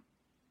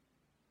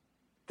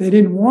 They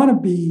didn't want to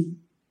be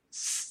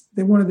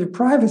they wanted their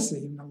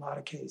privacy in a lot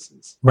of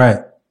cases. Right.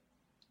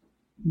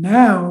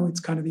 Now it's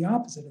kind of the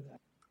opposite of that.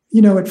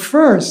 You know, at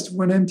first,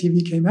 when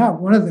MTV came out,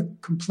 one of the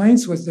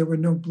complaints was there were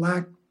no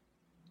black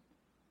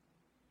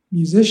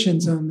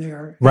musicians on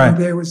there. Right. And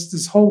there was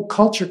this whole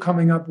culture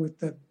coming up with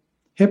the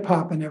hip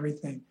hop and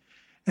everything.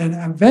 And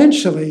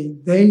eventually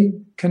they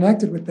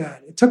connected with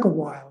that. It took a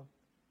while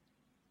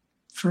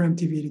for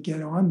MTV to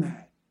get on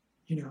that,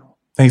 you know.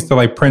 Thanks to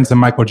like Prince and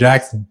Michael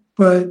Jackson.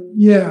 But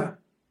yeah,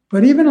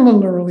 but even a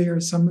little earlier,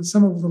 some of the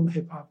little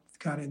hip hop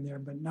got in there,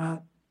 but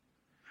not.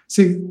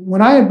 See,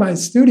 when I had my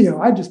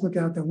studio, I just look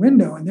out the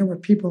window and there were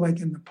people like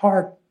in the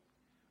park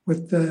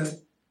with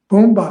the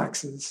boom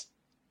boxes,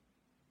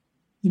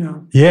 you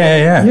know.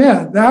 Yeah.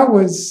 Yeah, that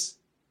was,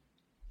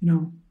 you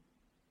know.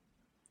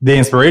 The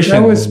inspiration.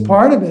 That was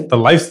part of it. The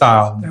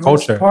lifestyle, the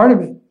culture. Was part of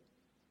it.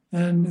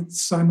 And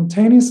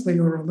simultaneously,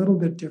 or a little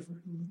bit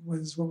different,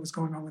 was what was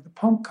going on with the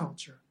punk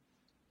culture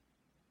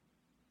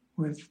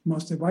with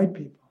mostly white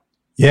people.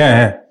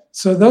 Yeah.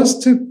 So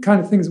those two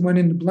kind of things went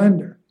into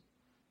blender,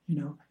 you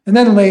know. And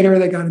then later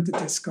they got into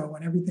disco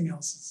and everything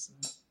else is,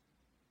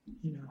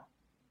 you know.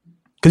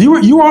 Because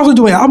you were also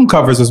doing album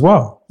covers as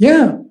well.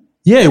 Yeah.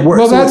 Yeah.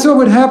 Well, that's what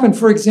would happen.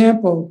 For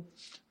example,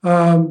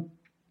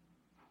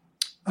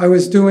 I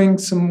was doing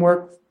some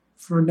work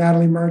for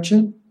Natalie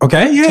Merchant.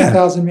 Okay, yeah.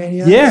 10,000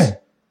 Maniacs. Yeah.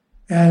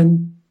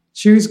 And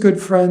she was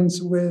good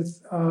friends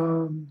with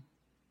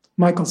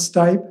Michael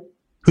Stipe.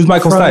 Who's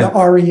Michael Stipe? From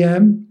the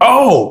REM.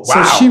 Oh, wow.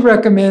 So she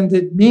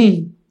recommended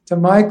me to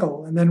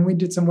Michael, and then we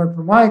did some work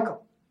for Michael.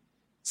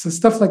 So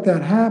stuff like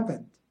that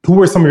happened. Who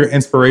were some of your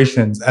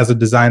inspirations as a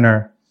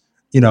designer,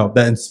 you know,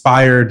 that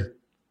inspired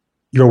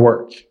your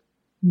work?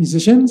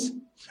 Musicians?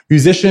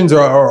 Musicians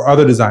or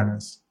other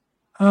designers?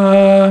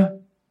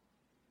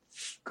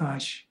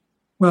 Gosh.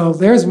 Well,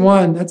 there's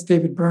one. That's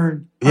David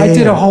Byrne. Yeah. I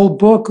did a whole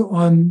book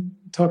on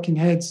Talking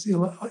Heads,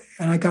 and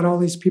I got all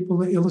these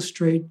people to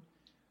illustrate,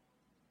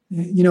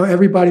 you know,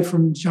 everybody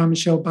from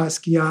Jean-Michel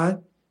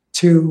Basquiat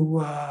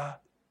to,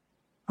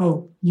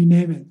 you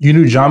name it. You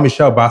knew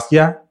Jean-Michel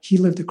Basquiat? He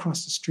lived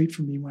across the street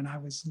from me when I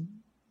was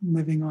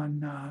living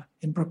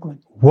in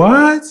Brooklyn.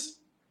 What?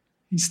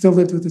 He still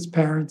lived with his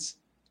parents.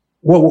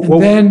 What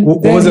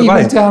was it like? He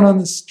went down on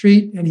the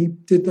street and he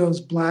did those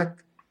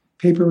black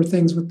paper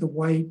things with the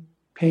white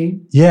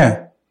paint.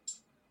 Yeah.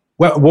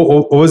 What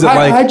was it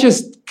like? I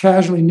just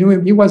casually knew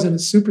him. He wasn't a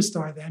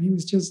superstar then. He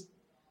was just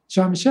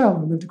Jean-Michel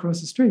who lived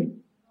across the street.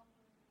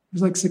 He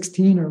was like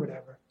 16 or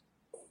whatever.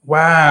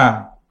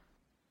 Wow.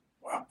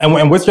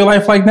 And what's your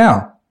life like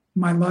now?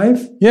 My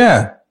life?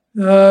 Yeah.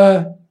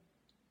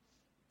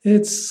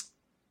 It's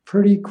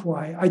pretty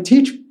quiet. I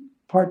teach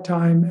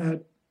part-time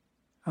at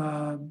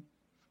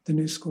the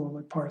new school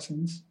at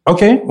Parsons.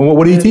 Okay. Well,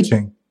 what are you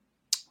teaching?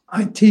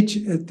 I teach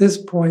at this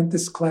point,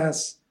 this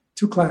class,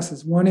 2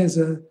 classes. One is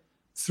a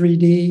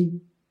 3D,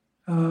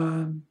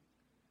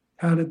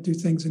 how to do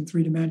things in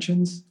 3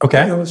 dimensions.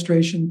 Okay.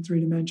 Illustration, 3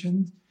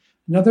 dimensions.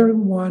 Another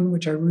one,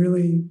 which I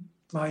really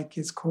like,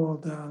 is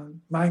called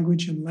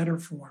Language and Letter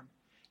Form.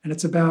 And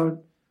it's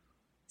about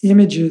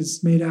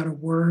images made out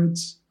of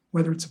words,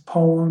 whether it's a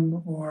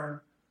poem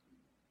or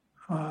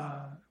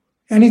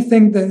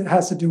anything that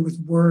has to do with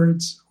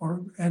words,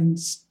 and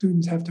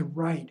students have to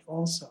write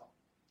also.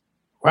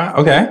 Wow,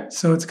 okay.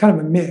 So it's kind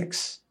of a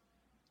mix.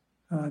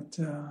 But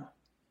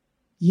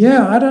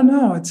yeah, I don't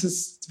know. It's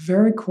just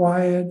very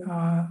quiet.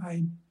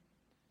 I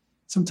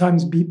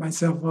sometimes beat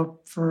myself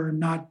up for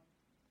not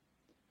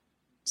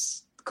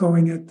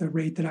going at the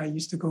rate that I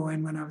used to go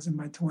in when I was in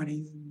my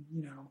 20s. And,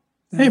 you know.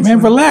 Hey,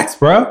 man, relax,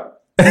 bro.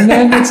 And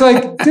then it's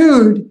like,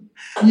 dude,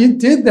 you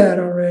did that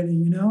already,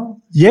 you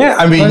know? Yeah,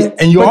 I mean,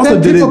 and you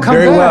also did it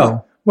very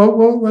well.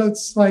 Well,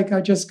 it's like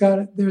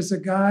there's a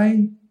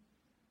guy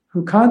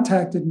who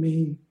contacted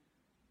me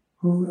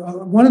who,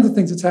 one of the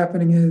things that's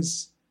happening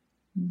is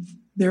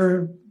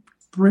they're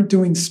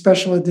doing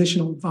special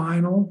edition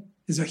vinyl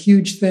is a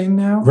huge thing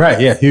now. Right,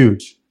 yeah,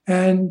 huge.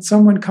 And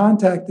someone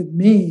contacted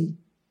me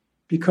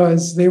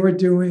because they were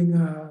doing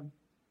a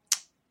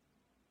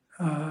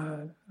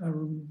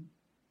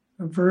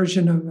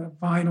version of a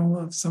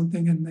vinyl of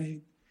something,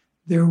 and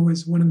there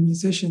was one of the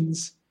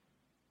musicians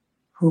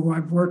who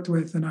I've worked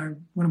with, and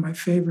one of my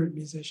favorite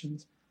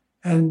musicians,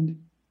 and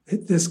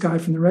this guy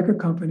from the record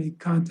company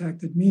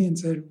contacted me and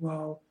said,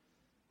 well,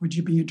 would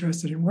you be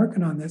interested in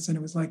working on this? And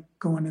it was like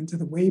going into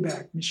the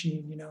Wayback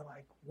Machine, you know,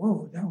 like,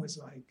 whoa, that was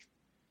like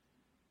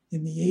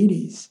in the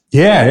 80s.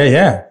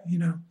 Yeah. You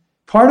know,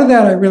 part of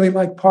that I really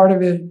like. Part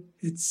of it,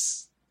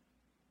 it's,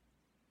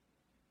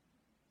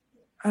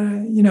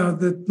 you know,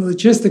 the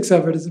logistics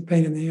of it is a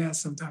pain in the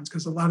ass sometimes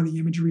because a lot of the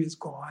imagery is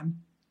gone.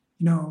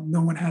 You know,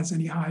 no one has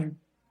any high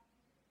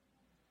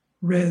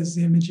res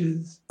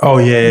images. Oh,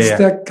 yeah.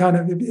 That kind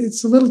of,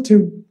 it's a little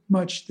too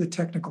much the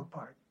technical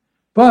part.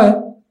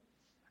 But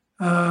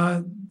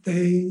there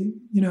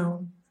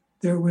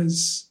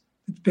was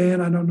a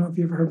band, I don't know if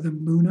you ever heard of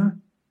them, Luna.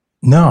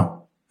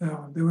 No.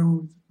 Oh, they were a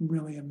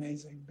really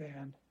amazing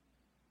band.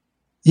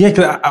 Yeah,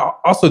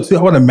 because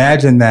I would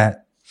imagine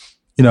that,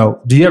 you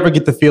know, do you ever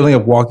get the feeling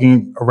of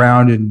walking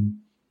around and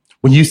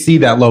when you see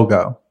that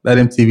logo, that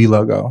MTV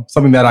logo,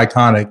 something that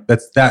iconic,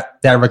 that's that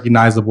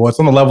recognizable. It's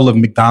on the level of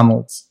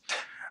McDonald's,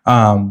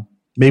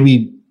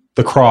 maybe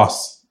the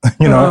cross,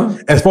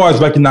 as far as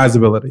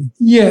recognizability.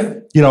 Yeah.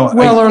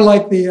 Or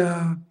like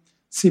the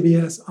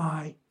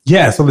CBS-I.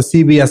 Yeah, so the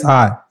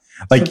CBS-I.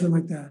 Something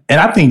like that. And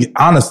I think,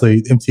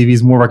 honestly, MTV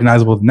is more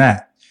recognizable than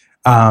that.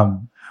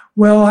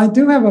 Well, I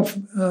do have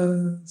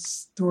a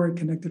story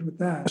connected with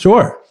that.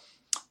 Sure.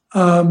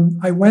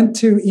 I went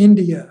to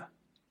India.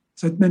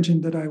 So I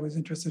mentioned that I was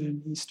interested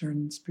in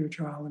Eastern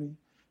spirituality.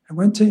 I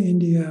went to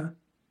India,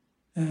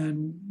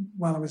 and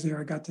while I was there,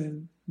 I got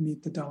to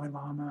meet the Dalai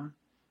Lama.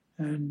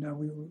 And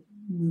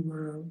we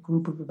were a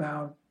group of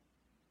about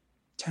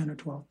 10 or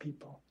 12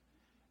 people.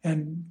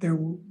 And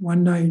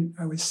one night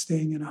I was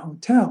staying in a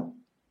hotel,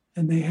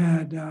 and they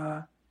had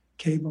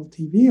cable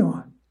TV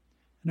on.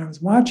 And I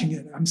was watching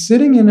it. I'm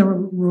sitting in a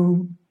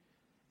room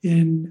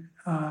in,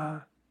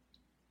 I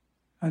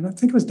don't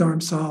think it was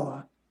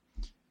Dharamsala,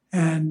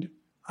 and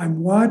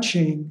I'm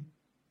watching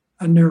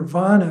a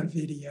Nirvana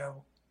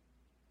video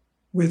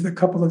with a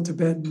couple of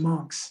Tibetan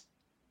monks.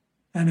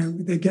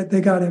 And they got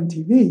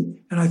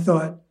MTV, and I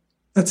thought,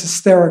 that's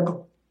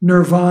hysterical.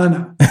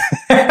 Nirvana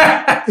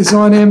is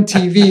on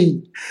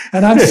MTV.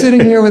 And I'm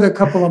sitting here with a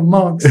couple of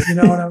monks, and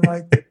I'm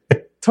like,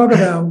 talk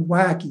about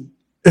wacky.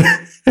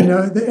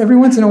 Every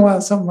once in a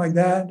while, something like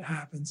that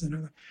happens.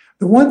 And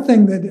the one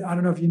thing that, I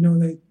don't know if you know,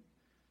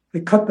 they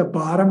cut the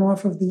bottom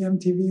off of the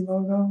MTV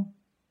logo.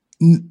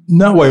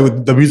 No way,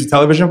 with the music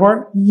television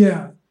part?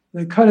 Yeah,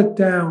 they cut it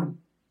down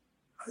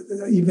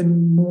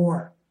even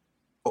more.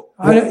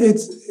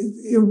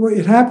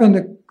 It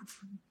happened.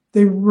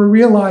 They were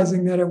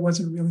realizing that it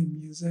wasn't really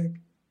music,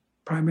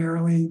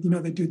 primarily.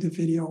 They do the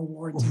video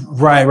awards.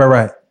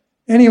 Right.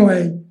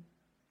 Anyway,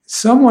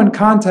 someone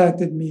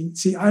contacted me.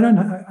 See, I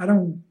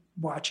don't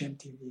watch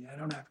MTV. I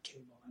don't have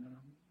cable.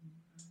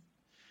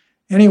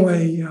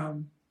 Anyway,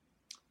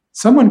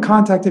 someone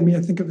contacted me.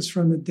 I think it was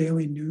from the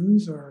Daily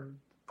News or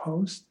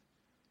Post,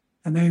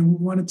 and they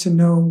wanted to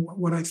know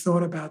what I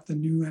thought about the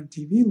new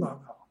MTV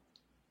logo.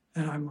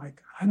 And I'm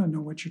like, I don't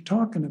know what you're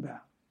talking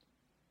about.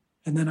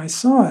 And then I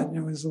saw it, and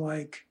it was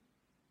like,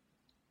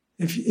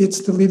 if it's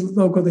the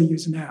logo they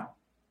use now.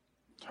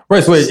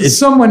 Right. So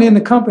someone in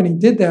the company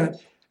did that.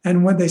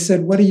 And when they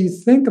said, what do you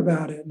think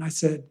about it? And I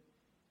said,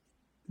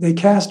 they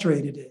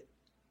castrated it.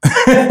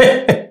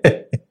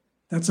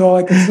 That's all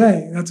I can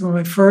say. That's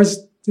my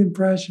first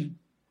impression.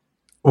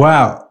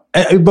 Wow.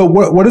 But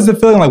what is it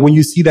feeling like when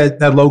you see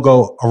that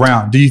logo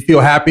around? Do you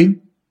feel happy?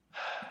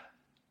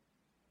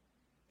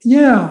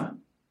 Yeah.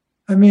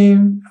 I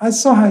mean, I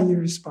saw how you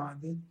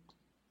responded.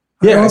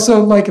 Yeah. I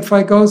also, like, if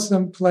I go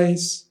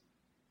someplace,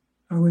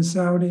 I was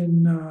out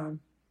in, I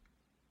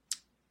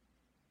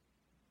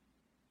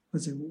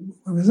was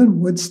in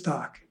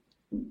Woodstock,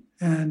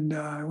 and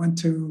I went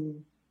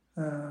to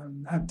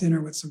have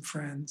dinner with some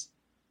friends.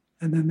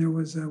 And then there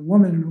was a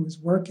woman who was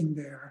working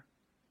there.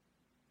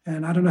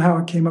 And I don't know how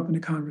it came up in the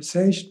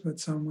conversation, but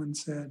someone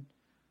said,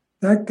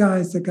 that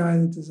guy's the guy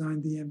that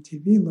designed the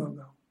MTV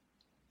logo.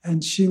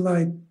 And she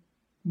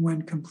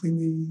went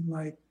completely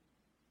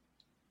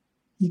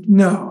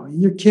no,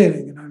 you're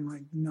kidding. And I'm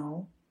like,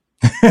 no.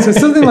 So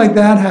something like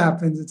that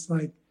happens. It's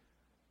like,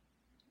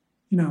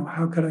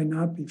 how could I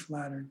not be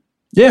flattered?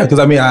 Yeah, because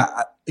I mean,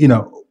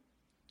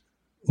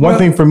 one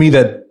thing for me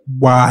that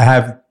why I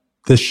have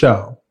this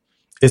show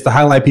is to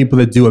highlight people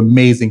that do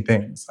amazing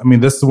things. I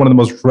mean, this is one of the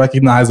most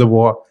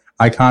recognizable,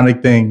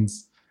 iconic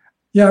things.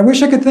 Yeah, I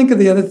wish I could think of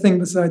the other thing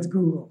besides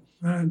Google.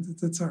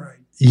 That's all right.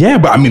 Yeah,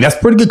 but I mean, that's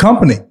pretty good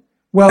company.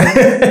 Well,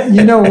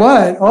 you know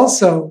what?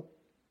 Also,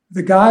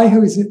 the guy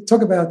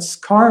talk about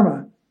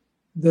karma,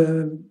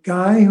 the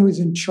guy who is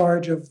in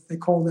charge of, they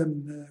call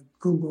them the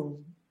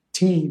Google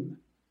team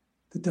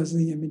that does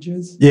the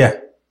images. Yeah.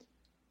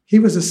 He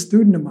was a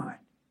student of mine.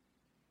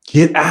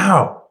 Get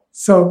out.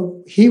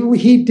 So he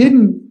was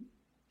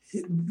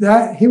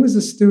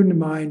a student of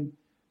mine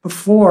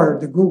before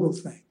the Google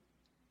thing.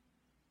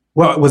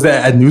 Well, was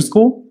that at New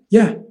School?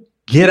 Yeah.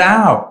 Get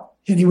out.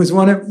 And he was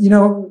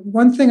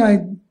one thing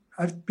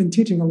I've been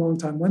teaching a long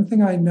time. One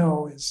thing I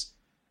know is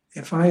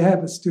if I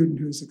have a student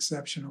who's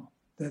exceptional,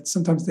 that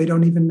sometimes they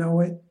don't even know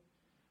it,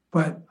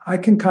 but I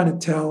can kind of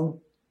tell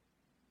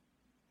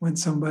when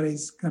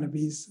somebody's going to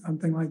be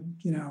something like,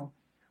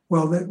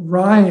 that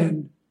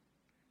Ryan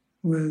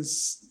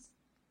was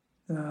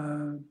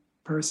the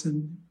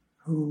person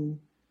who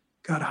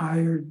got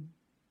hired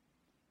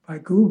by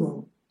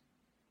Google.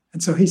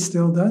 And so he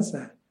still does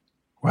that.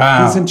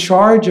 Wow. He's in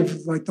charge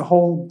of the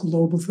whole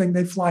global thing.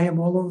 They fly him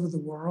all over the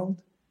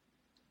world.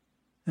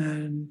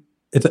 And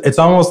it's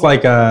almost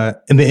like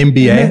in the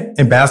NBA,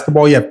 in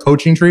basketball, you have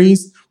coaching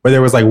trees where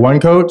there was one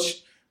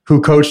coach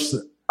who coached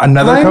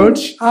another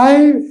coach.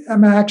 I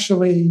am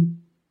actually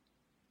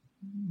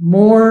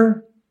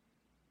more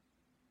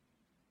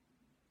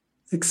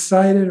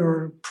excited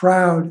or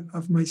proud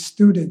of my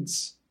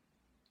students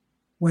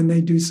when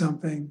they do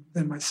something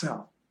than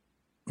myself.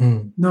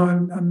 No,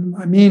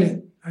 I mean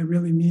it. I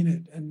really mean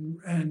it.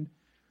 And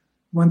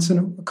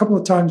a couple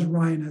of times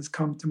Ryan has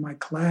come to my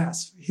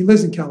class. He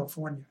lives in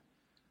California.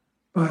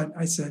 But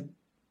I said,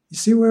 you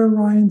see where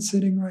Ryan's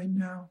sitting right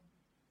now?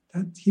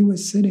 That he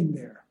was sitting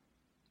there.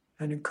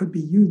 And it could be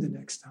you the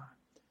next time.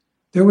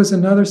 There was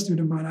another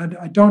student of mine.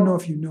 I don't know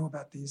if you know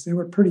about these. They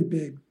were pretty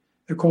big.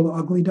 They're called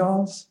Ugly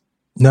Dolls.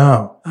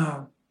 No.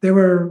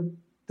 There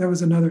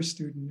was another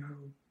student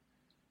who,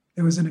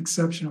 it was an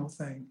exceptional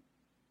thing.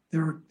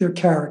 They're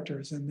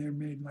characters, and they're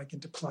made like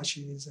into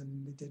plushies,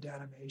 and they did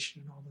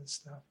animation and all this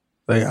stuff.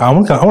 Like, I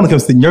want to come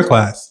sit in your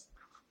class.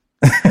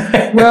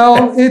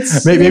 Well,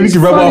 it's maybe you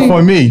can rub off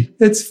on me.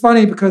 It's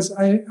funny because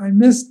I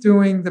miss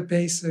doing the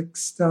basic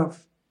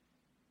stuff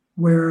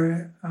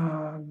where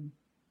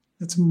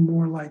it's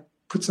more like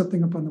put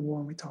something up on the wall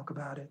and we talk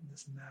about it and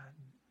this and that.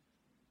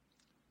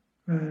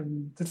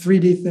 And the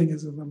 3D thing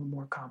is a little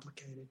more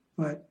complicated,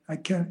 but I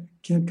can't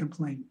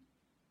complain.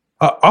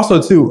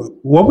 Also, too,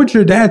 what would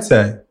your dad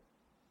say?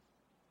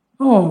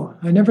 Oh,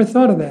 I never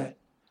thought of that.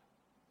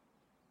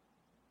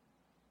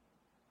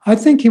 I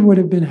think he would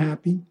have been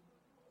happy.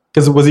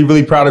 Because was he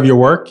really proud of your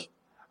work?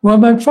 Well,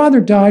 my father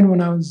died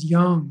when I was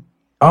young.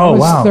 Oh,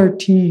 wow. I was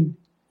 13.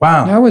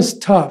 Wow. That was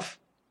tough.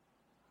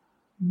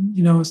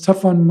 You know, it was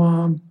tough on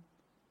Mom.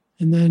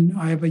 And then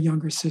I have a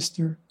younger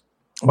sister.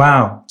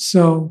 Wow.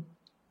 So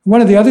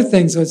one of the other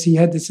things was he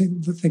had this,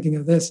 thinking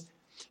of this,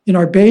 in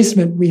our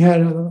basement, we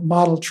had a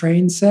model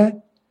train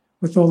set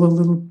with all the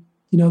little,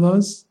 you know,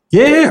 those?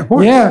 Yeah, of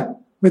course. Yeah,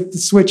 with the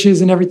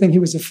switches and everything. He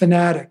was a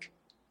fanatic.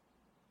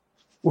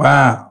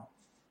 Wow.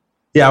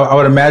 Yeah, I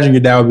would imagine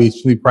your dad would be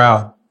extremely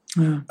proud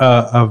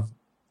of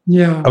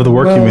the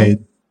work you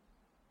made.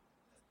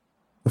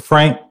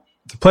 Frank,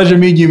 it's a pleasure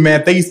meeting you,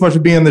 man. Thank you so much for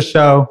being on the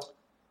show.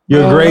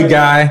 You're a great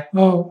guy.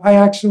 Oh, I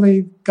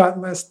actually got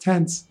less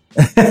tense.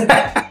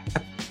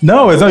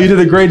 No, you did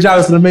a great job.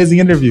 It's an amazing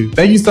interview.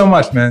 Thank you so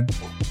much, man.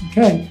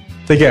 Okay.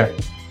 Take care.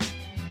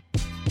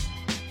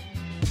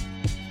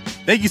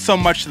 Thank you so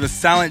much to the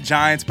Silent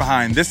Giants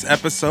behind this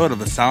episode of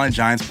the Silent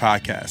Giants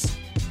podcast.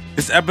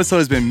 This episode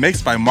has been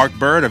mixed by Mark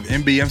Bird of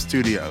MBM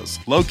Studios,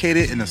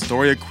 located in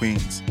Astoria,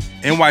 Queens,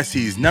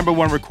 NYC's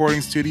 #1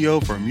 recording studio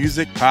for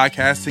music,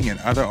 podcasting, and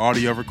other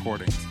audio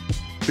recordings.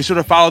 Be sure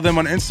to follow them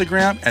on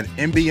Instagram at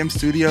MBM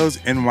Studios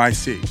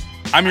NYC.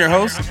 I'm your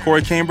host,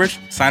 Corey Cambridge,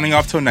 signing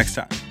off till next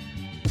time.